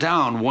falls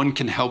down, one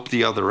can help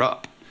the other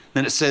up.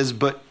 Then it says,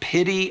 but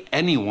pity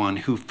anyone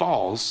who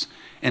falls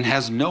and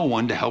has no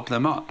one to help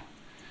them up.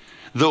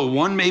 Though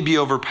one may be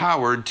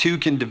overpowered, two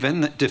can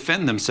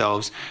defend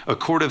themselves. A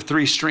cord of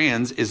 3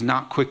 strands is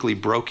not quickly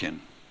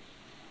broken.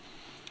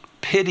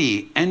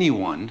 Pity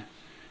anyone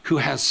who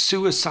has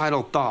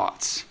suicidal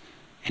thoughts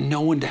and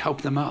no one to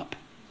help them up.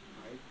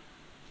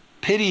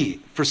 Pity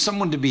for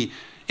someone to be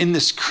in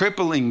this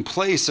crippling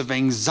place of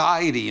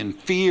anxiety and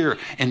fear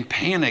and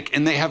panic,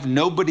 and they have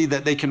nobody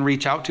that they can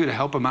reach out to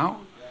help them out.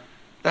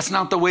 That's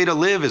not the way to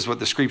live, is what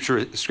the scripture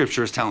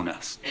is telling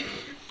us.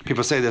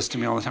 People say this to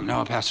me all the time.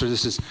 No, Pastor,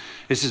 this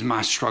is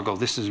my struggle.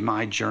 This is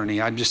my journey.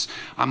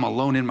 I'm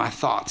alone in my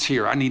thoughts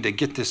here. I need to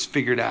get this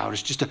figured out.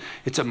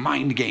 It's a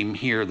mind game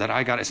here that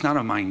I got. It's not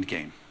a mind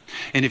game.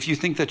 And if you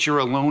think that you're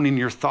alone in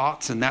your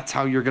thoughts and that's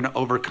how you're going to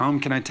overcome,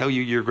 can I tell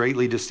you, you're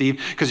greatly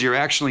deceived, because you're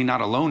actually not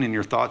alone in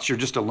your thoughts. You're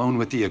just alone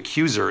with the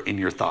accuser in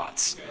your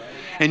thoughts.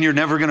 And you're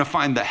never going to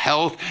find the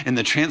health and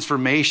the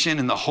transformation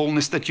and the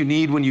wholeness that you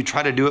need when you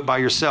try to do it by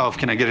yourself.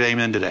 Can I get an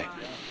amen today?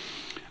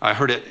 I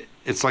heard it.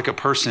 It's like a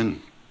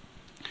person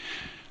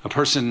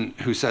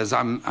who says,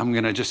 I'm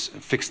going to just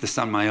fix this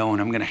on my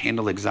own. I'm going to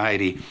handle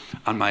anxiety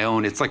on my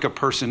own. It's like a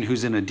person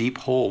who's in a deep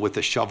hole with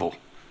a shovel.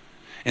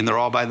 And they're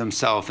all by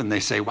themselves and they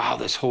say, wow,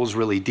 this hole's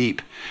really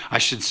deep. I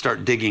should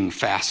start digging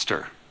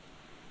faster.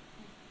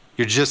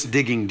 You're just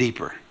digging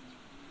deeper.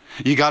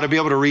 You got to be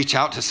able to reach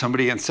out to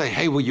somebody and say,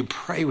 hey, will you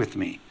pray with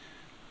me?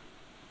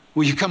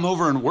 Will you come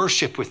over and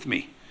worship with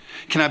me?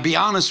 Can I be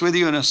honest with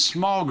you in a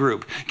small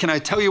group? Can I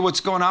tell you what's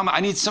going on?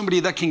 I need somebody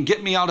that can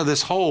get me out of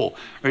this hole.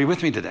 Are you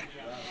with me today?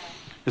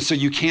 And so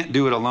you can't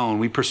do it alone.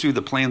 We pursue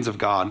the plans of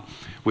God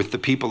with the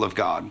people of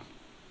God.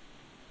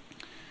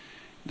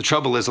 The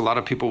trouble is, a lot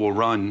of people will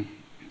run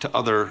to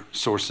other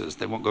sources.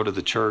 They won't go to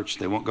the church.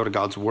 They won't go to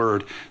God's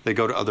word. They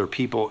go to other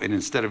people. And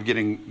instead of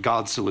getting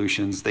God's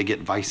solutions, they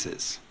get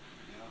vices.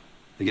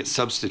 They get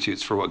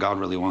substitutes for what God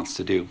really wants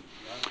to do.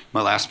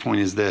 My last point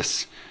is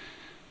this.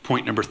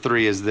 Point number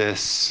 3 is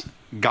this.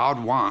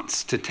 God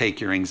wants to take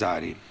your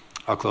anxiety.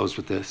 I'll close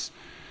with this.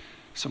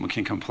 Someone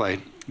can come play.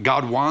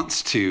 God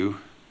wants to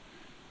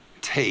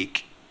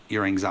take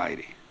your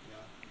anxiety.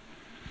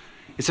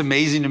 It's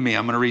amazing to me.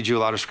 I'm going to read you a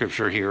lot of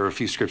scripture here, or a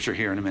few scripture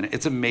here in a minute.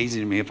 It's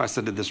amazing to me. If I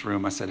said to this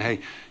room, I said, hey,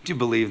 do you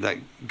believe that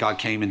God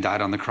came and died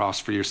on the cross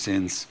for your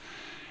sins?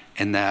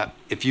 And that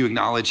if you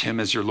acknowledge him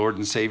as your Lord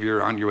and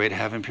Savior on your way to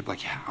heaven, people are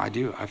like, yeah, I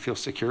do. I feel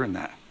secure in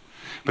that.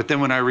 But then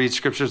when I read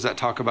scriptures that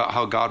talk about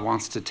how God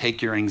wants to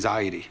take your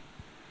anxiety,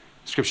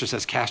 scripture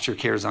says, cast your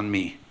cares on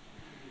me.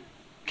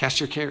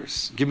 Cast your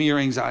cares. Give me your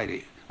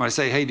anxiety. When I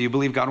say, hey, do you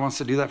believe God wants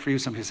to do that for you?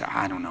 Some people say,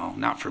 I don't know,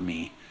 not for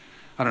me.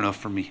 I don't know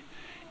for me.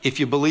 If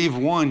you believe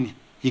one,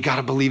 you got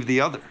to believe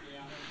the other.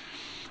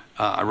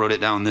 I wrote it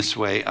down this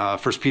way. 1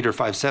 Peter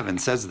 5:7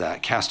 says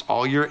that. Cast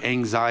all your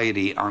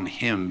anxiety on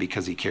him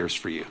because he cares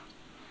for you.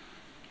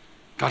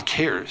 God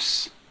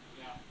cares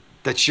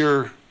that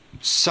you're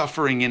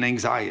suffering in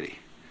anxiety.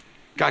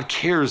 God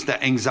cares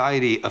that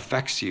anxiety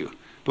affects you,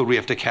 but we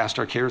have to cast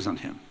our cares on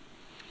him.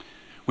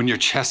 When your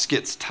chest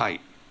gets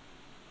tight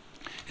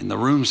and the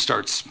room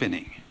starts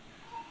spinning,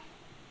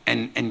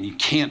 and you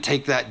can't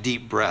take that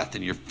deep breath,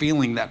 and you're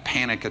feeling that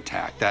panic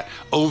attack, that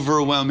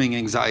overwhelming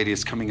anxiety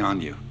is coming on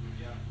you.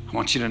 I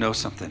want you to know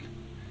something.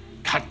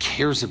 God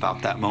cares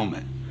about that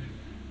moment.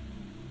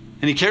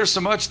 And he cares so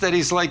much that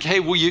he's like,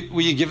 hey, will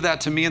you give that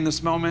to me in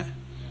this moment?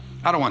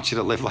 I don't want you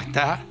to live like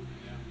that.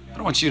 I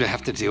don't want you to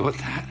have to deal with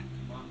that.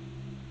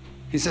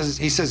 He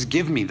says,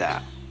 give me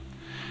that.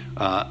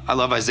 I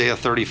love Isaiah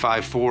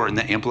 35:4 in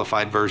the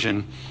Amplified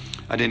version.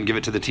 I didn't give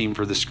it to the team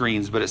for the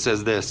screens, but it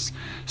says this.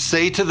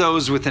 Say to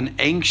those with an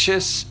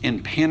anxious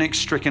and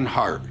panic-stricken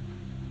heart,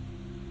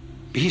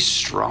 be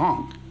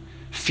strong,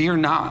 fear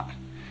not.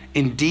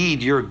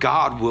 Indeed, your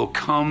God will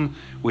come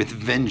with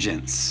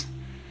vengeance.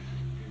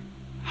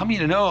 How many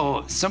of you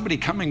know somebody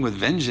coming with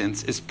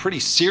vengeance is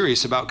pretty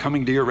serious about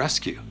coming to your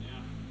rescue?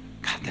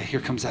 God, here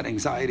comes that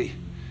anxiety.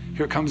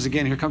 Here it comes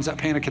again. Here comes that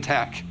panic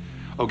attack.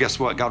 Oh, guess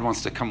what? God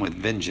wants to come with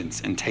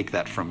vengeance and take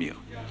that from you.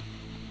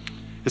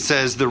 It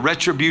says, the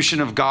retribution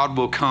of God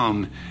will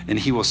come and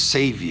he will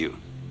save you.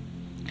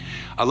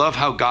 I love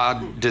how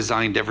God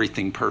designed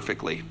everything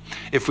perfectly.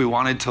 If we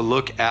wanted to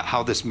look at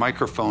how this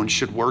microphone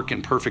should work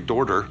in perfect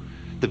order,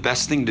 the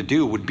best thing to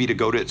do would be to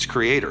go to its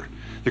creator.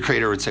 The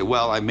creator would say,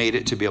 well, I made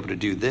it to be able to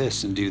do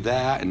this and do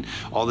that and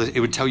all this. It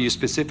would tell you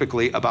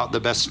specifically about the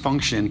best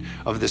function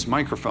of this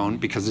microphone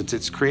because it's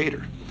its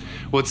creator.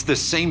 Well, it's the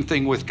same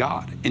thing with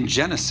God. In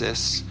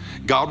Genesis,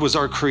 God was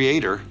our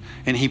creator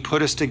and he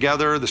put us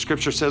together. The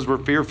scripture says we're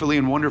fearfully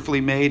and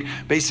wonderfully made.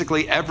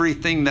 Basically,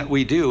 everything that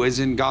we do is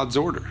in God's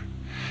order.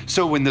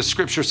 So when the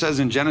scripture says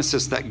in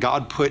Genesis that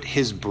God put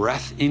his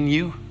breath in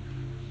you,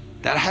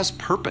 that has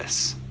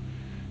purpose.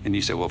 And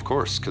you say, well, of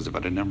course, because if I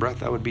didn't have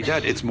breath, I would be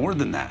dead. It's more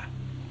than that.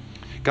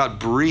 God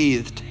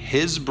breathed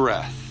his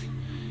breath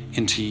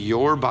into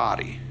your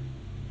body.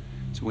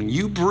 So when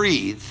you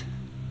breathe,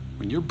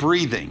 when you're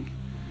breathing,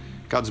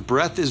 God's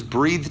breath is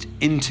breathed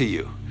into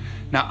you.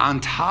 Now, on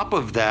top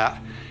of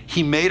that,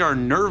 he made our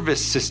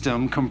nervous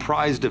system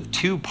comprised of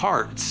two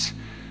parts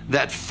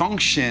that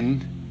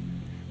function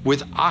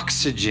with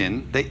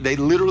oxygen. They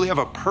literally have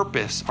a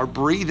purpose. Our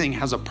breathing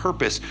has a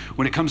purpose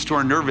when it comes to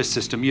our nervous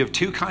system. You have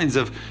two kinds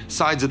of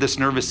sides of this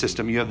nervous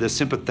system. You have the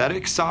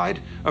sympathetic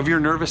side of your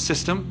nervous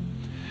system.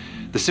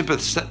 The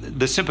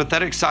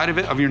sympathetic side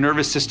of your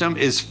nervous system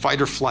is fight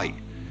or flight.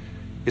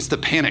 It's the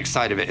panic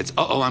side of it. It's,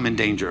 I'm in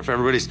danger. If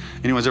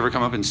anyone's ever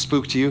come up and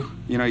spooked you,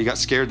 you got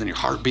scared, then your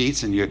heart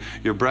beats and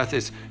your breath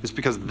it's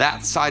because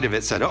that side of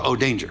it said,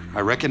 danger. I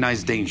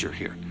recognize danger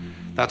here.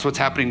 That's what's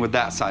happening with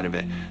that side of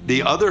it.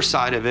 The other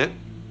side of it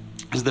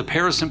is the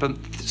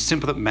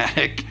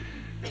parasympathetic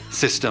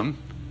system.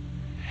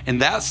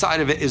 And that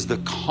side of it is the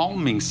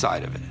calming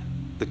side of it.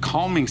 The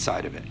calming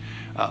side of it,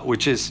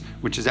 which is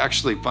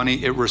actually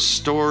funny. It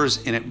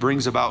restores and it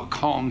brings about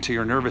calm to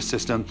your nervous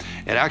system.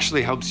 It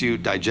actually helps you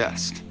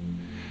digest.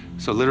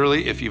 So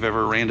literally, if you've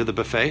ever ran to the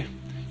buffet,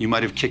 you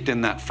might have kicked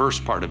in that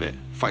first part of it,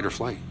 fight or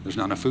flight. There's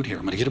not enough food here.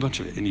 I'm going to get a bunch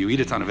of it. And you eat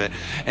a ton of it.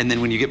 And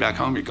then when you get back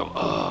home, you go,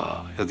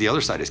 the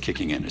other side is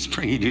kicking in. It's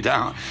bringing you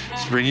down.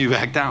 It's bringing you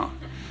back down.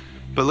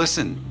 But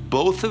listen,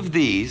 both of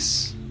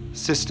these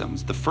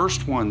systems, the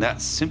first one,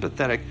 that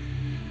sympathetic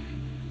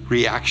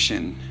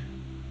reaction,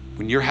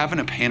 when you're having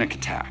a panic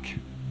attack,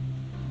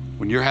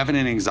 when you're having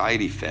an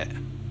anxiety fit,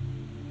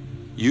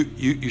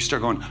 you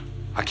start going,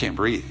 I can't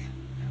breathe.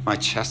 My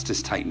chest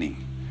is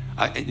tightening.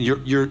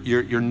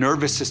 Your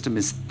nervous system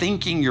is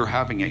thinking you're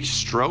having a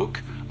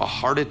stroke, a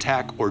heart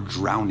attack, or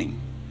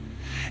drowning.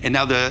 And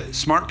now the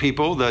smart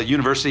people, the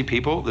university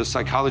people, the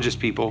psychologist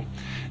people,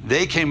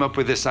 they came up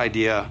with this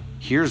idea.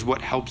 Here's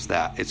what helps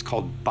that. It's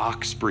called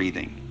box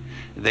breathing.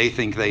 They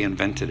think they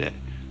invented it.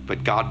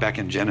 But God back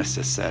in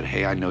Genesis said,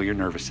 hey, I know your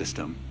nervous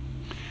system.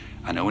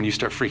 I know when you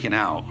start freaking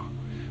out,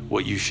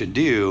 what you should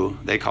do,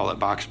 they call it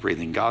box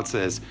breathing. God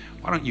says,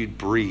 why don't you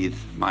breathe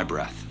my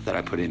breath that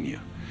I put in you?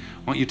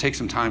 Why don't you take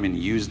some time and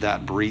use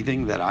that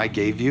breathing that I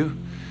gave you?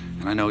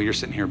 And I know you're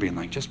sitting here being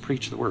like, just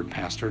preach the word,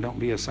 Pastor. Don't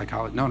be a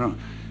psychologist. No.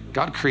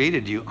 God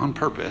created you on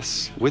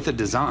purpose with a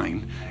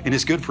design, and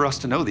it's good for us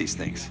to know these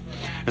things.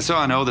 And so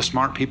I know the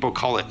smart people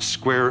call it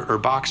square or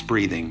box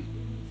breathing,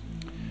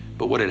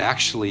 but what it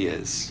actually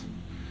is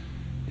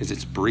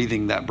it's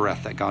breathing that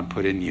breath that God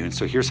put in you. And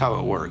so here's how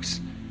it works.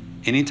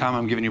 Anytime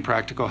I'm giving you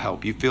practical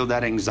help, you feel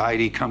that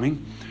anxiety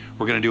coming,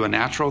 we're going to do a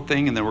natural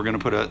thing, and then we're going to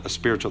put a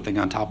spiritual thing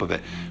on top of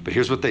it. But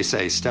here's what they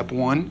say. Step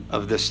one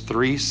of this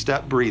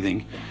 3-step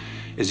breathing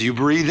is you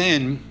breathe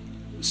in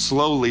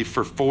slowly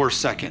for 4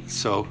 seconds.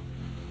 So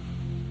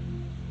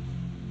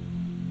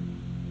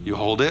you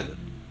hold it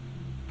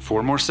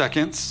 4 more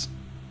seconds,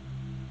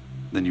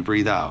 then you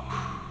breathe out.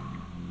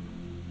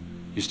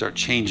 You start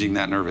changing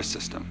that nervous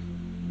system.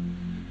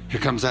 Here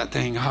comes that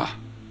thing,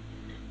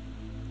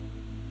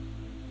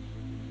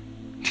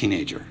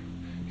 teenager,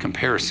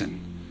 comparison,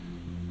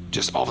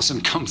 just all of a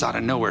sudden comes out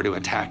of nowhere to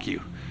attack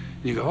you.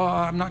 And you go,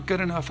 I'm not good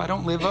enough. I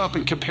don't live up.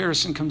 And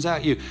comparison comes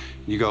at you.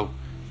 And you go,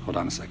 hold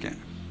on a second.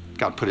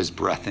 God put his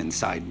breath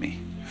inside me.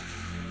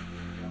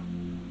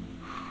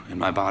 And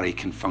my body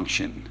can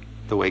function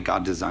the way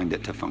God designed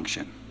it to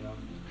function.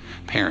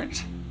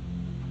 Parent,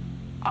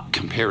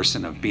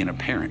 comparison of being a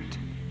parent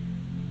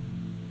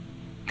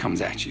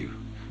comes at you.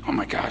 Oh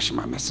my gosh, am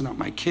I messing up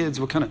my kids?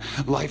 What kind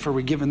of life are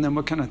we giving them?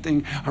 What kind of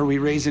thing are we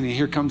raising? And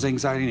here comes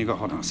anxiety. And you go,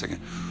 hold on a second.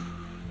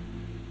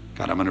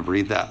 God, I'm going to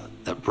breathe that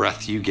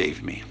breath you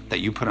gave me, that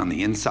you put on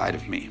the inside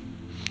of me.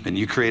 And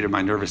you created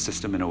my nervous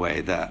system in a way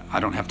that I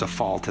don't have to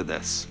fall to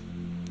this.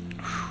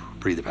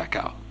 Breathe it back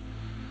out.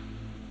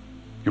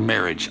 Your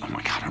marriage, oh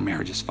my God, our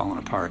marriage is falling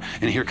apart.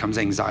 And here comes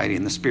anxiety,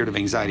 and the spirit of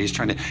anxiety is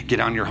trying to get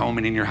on your home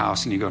and in your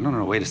house. And you go,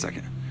 no, wait a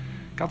second.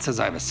 God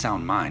says I have a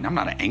sound mind. I'm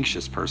not an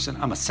anxious person.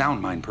 I'm a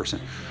sound mind person.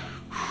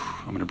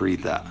 I'm going to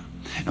breathe that.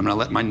 I'm going to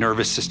let my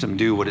nervous system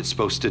do what it's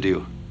supposed to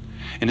do.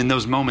 And in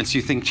those moments,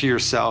 you think to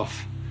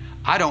yourself,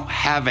 I don't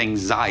have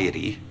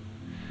anxiety.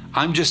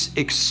 I'm just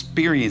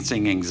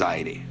experiencing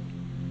anxiety.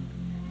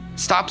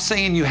 Stop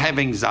saying you have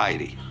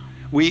anxiety.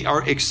 We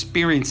are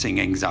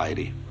experiencing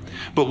anxiety.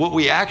 But what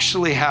we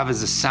actually have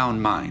is a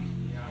sound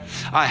mind.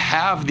 I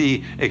have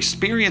the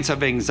experience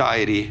of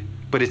anxiety,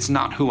 but it's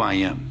not who I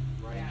am.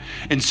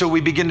 And so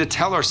we begin to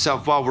tell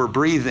ourselves while we're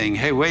breathing,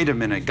 hey, wait a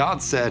minute.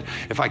 God said,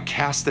 if I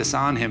cast this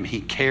on him,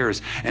 he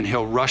cares and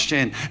he'll rush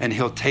in and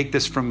he'll take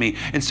this from me.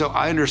 And so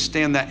I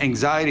understand that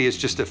anxiety is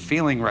just a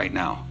feeling right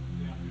now.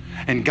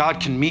 And God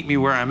can meet me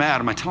where I'm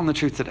at. Am I telling the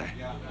truth today?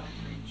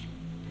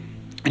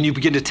 And you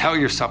begin to tell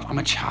yourself, I'm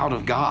a child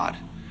of God.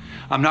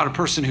 I'm not a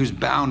person who's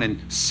bound and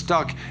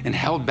stuck and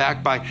held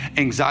back by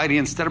anxiety.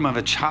 Instead, I'm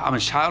a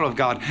child of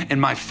God,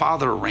 and my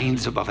Father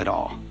reigns above it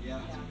all.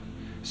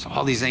 So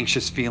all these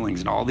anxious feelings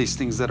and all these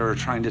things that are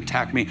trying to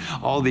attack me,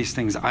 all these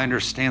things, I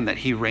understand that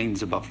he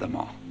reigns above them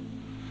all.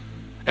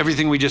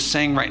 Everything we just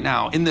sang right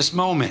now, in this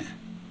moment,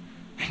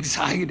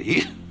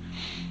 anxiety.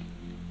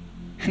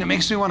 And it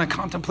makes me want to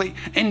contemplate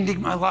ending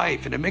my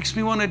life. And it makes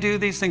me want to do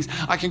these things.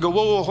 I can go,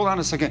 whoa, hold on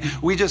a second.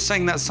 We just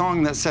sang that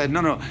song that said,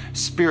 no,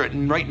 Spirit,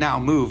 and right now,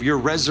 move. You're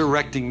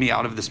resurrecting me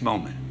out of this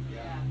moment.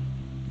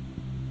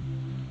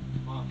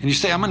 And you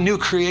say, I'm a new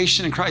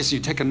creation in Christ. And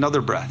you take another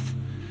breath.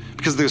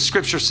 Because the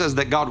scripture says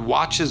that God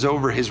watches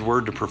over his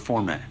word to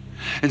perform it.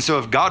 And so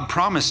if God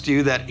promised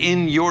you that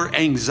in your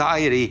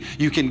anxiety,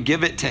 you can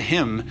give it to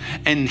him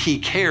and he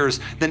cares,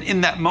 then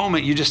in that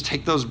moment, you just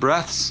take those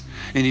breaths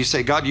and you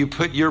say, God, you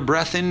put your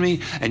breath in me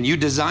and you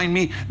design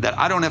me that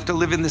I don't have to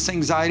live in this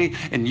anxiety,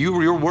 and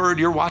your word,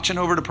 you're watching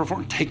over to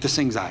perform. Take this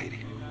anxiety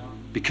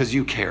because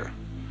you care.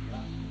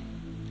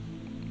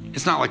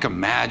 It's not like a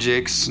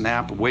magic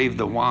snap, wave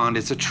the wand.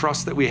 It's a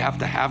trust that we have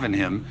to have in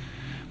him.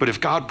 But if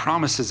God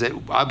promises it,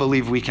 I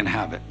believe we can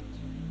have it.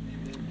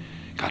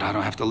 God, I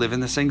don't have to live in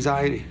this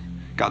anxiety.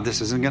 God,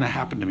 this isn't going to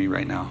happen to me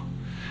right now.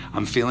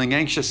 I'm feeling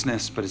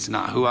anxiousness, but it's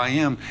not who I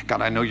am.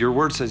 God, I know your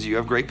word says you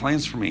have great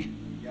plans for me.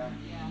 Yeah.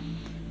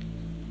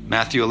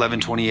 Matthew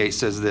 11:28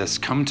 says this,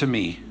 come to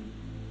me,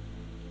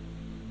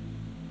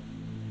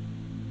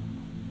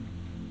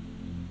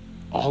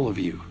 all of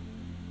you.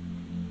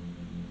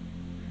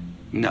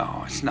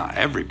 No, it's not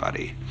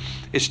everybody.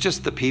 It's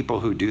just the people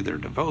who do their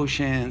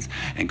devotions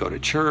and go to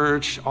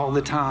church all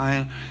the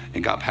time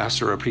and got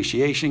pastor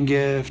appreciation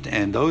gift,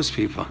 and those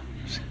people.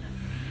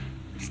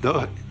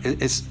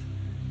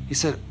 He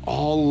said,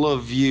 all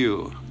of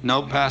you.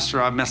 No, pastor,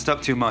 I've messed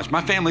up too much.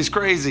 My family's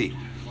crazy.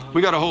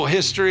 We got a whole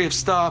history of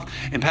stuff,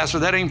 and pastor,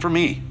 that ain't for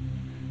me.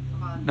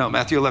 No,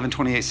 Matthew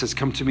 11:28 says,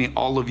 come to me,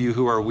 all of you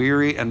who are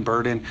weary and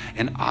burdened,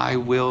 and I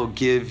will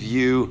give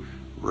you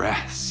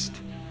rest.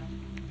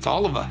 It's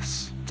all of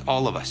us. It's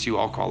all of us. You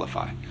all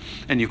qualify.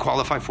 And you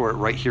qualify for it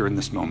right here in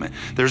this moment.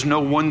 There's no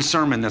one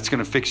sermon that's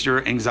going to fix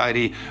your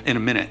anxiety in a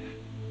minute.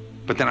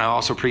 But then I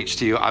also preach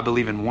to you, I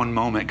believe in one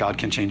moment, God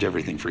can change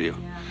everything for you.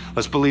 Yeah.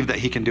 Let's believe that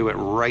he can do it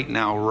right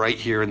now, right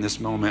here in this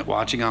moment,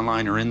 watching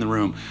online or in the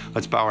room.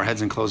 Let's bow our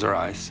heads and close our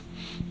eyes.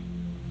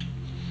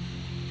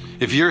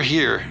 If you're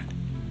here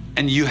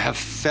and you have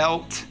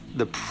felt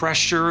the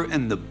pressure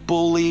and the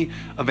bully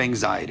of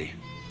anxiety,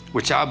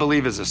 which I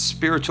believe is a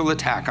spiritual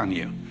attack on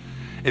you,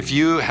 if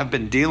you have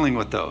been dealing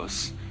with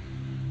those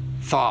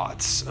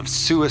thoughts of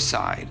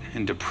suicide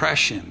and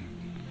depression,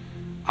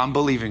 I'm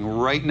believing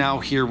right now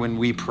here when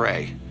we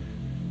pray,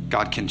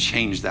 God can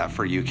change that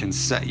for you, can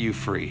set you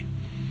free.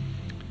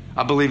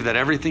 I believe that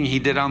everything he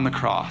did on the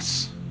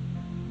cross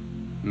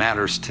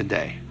matters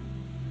today.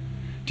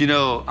 Do you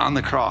know, on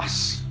the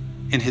cross,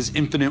 in his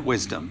infinite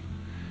wisdom,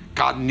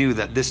 God knew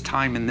that this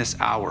time and this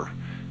hour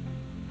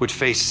would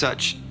face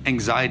such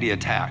anxiety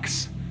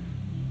attacks.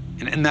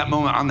 And in that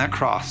moment on that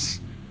cross,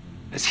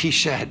 as he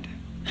shed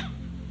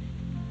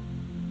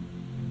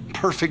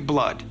perfect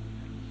blood,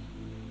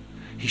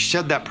 he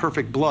shed that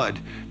perfect blood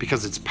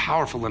because it's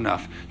powerful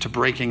enough to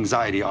break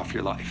anxiety off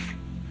your life,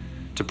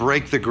 to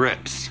break the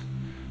grips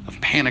of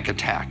panic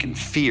attack and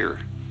fear.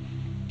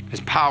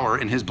 His power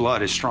in his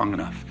blood is strong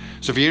enough.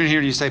 So if you're in here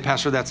and you say,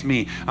 Pastor, that's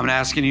me, I'm not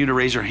asking you to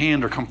raise your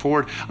hand or come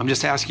forward. I'm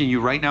just asking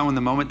you right now in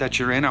the moment that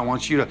you're in, I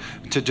want you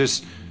to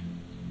just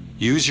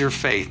use your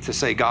faith to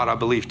say, God, I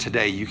believe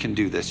today you can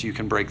do this. You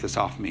can break this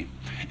off me.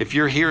 If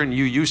you're here and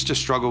you used to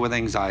struggle with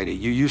anxiety,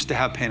 you used to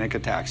have panic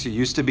attacks, you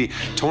used to be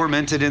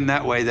tormented in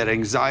that way that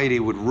anxiety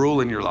would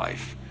rule in your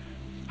life,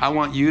 I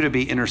want you to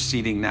be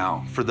interceding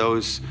now for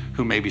those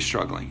who may be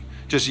struggling.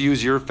 Just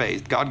use your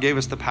faith. God gave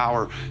us the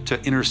power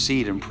to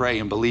intercede and pray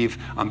and believe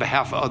on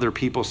behalf of other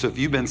people. So if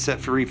you've been set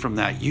free from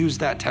that, use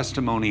that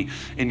testimony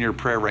in your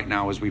prayer right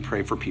now as we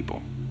pray for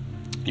people.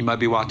 You might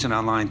be watching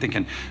online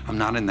thinking, I'm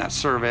not in that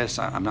service.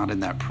 I'm not in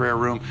that prayer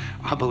room.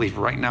 I believe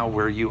right now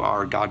where you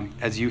are, God,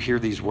 as you hear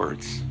these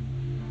words,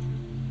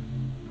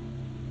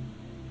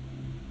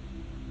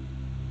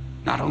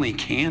 not only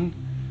can,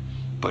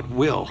 but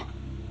will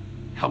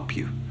help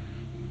you.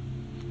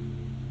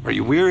 Are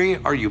you weary?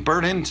 Are you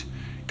burdened?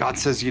 God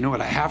says, you know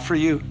what I have for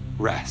you?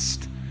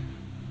 Rest.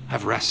 I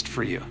have rest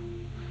for you.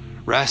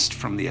 Rest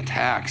from the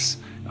attacks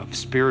of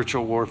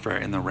spiritual warfare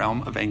in the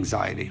realm of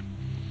anxiety.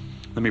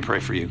 Let me pray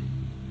for you.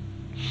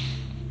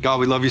 God,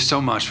 we love you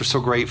so much. We're so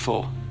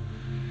grateful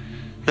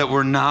that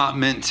we're not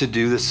meant to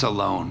do this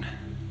alone.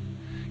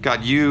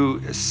 God,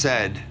 you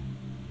said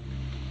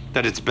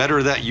that it's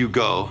better that you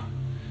go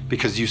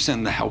because you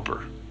send the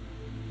helper,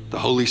 the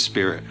Holy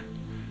Spirit,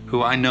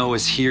 who I know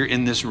is here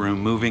in this room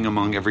moving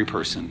among every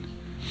person.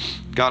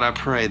 God, I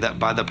pray that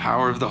by the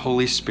power of the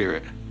Holy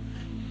Spirit,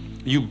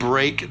 you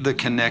break the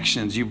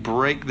connections, you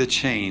break the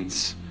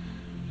chains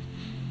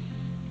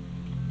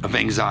of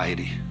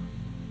anxiety.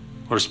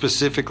 Or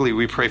specifically,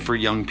 we pray for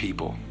young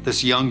people,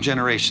 this young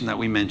generation that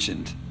we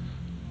mentioned.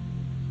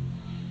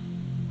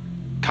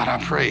 God,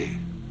 I pray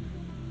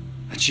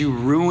that you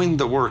ruin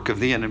the work of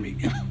the enemy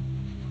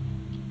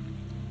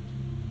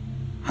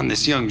on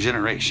this young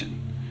generation.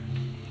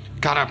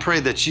 God, I pray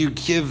that you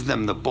give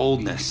them the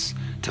boldness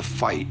to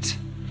fight,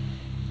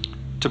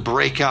 to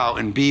break out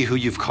and be who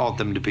you've called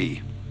them to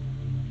be.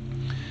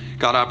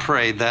 God, I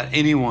pray that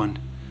anyone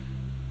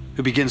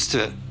who begins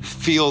to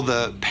feel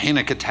the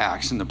panic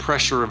attacks and the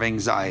pressure of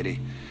anxiety,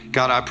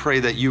 God, I pray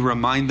that you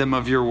remind them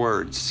of your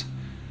words,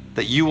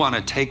 that you want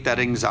to take that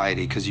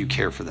anxiety because you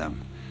care for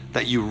them,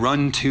 that you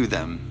run to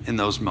them in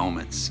those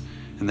moments,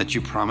 and that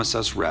you promise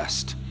us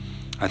rest.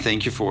 I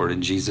thank you for it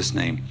in Jesus'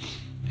 name.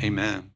 Amen.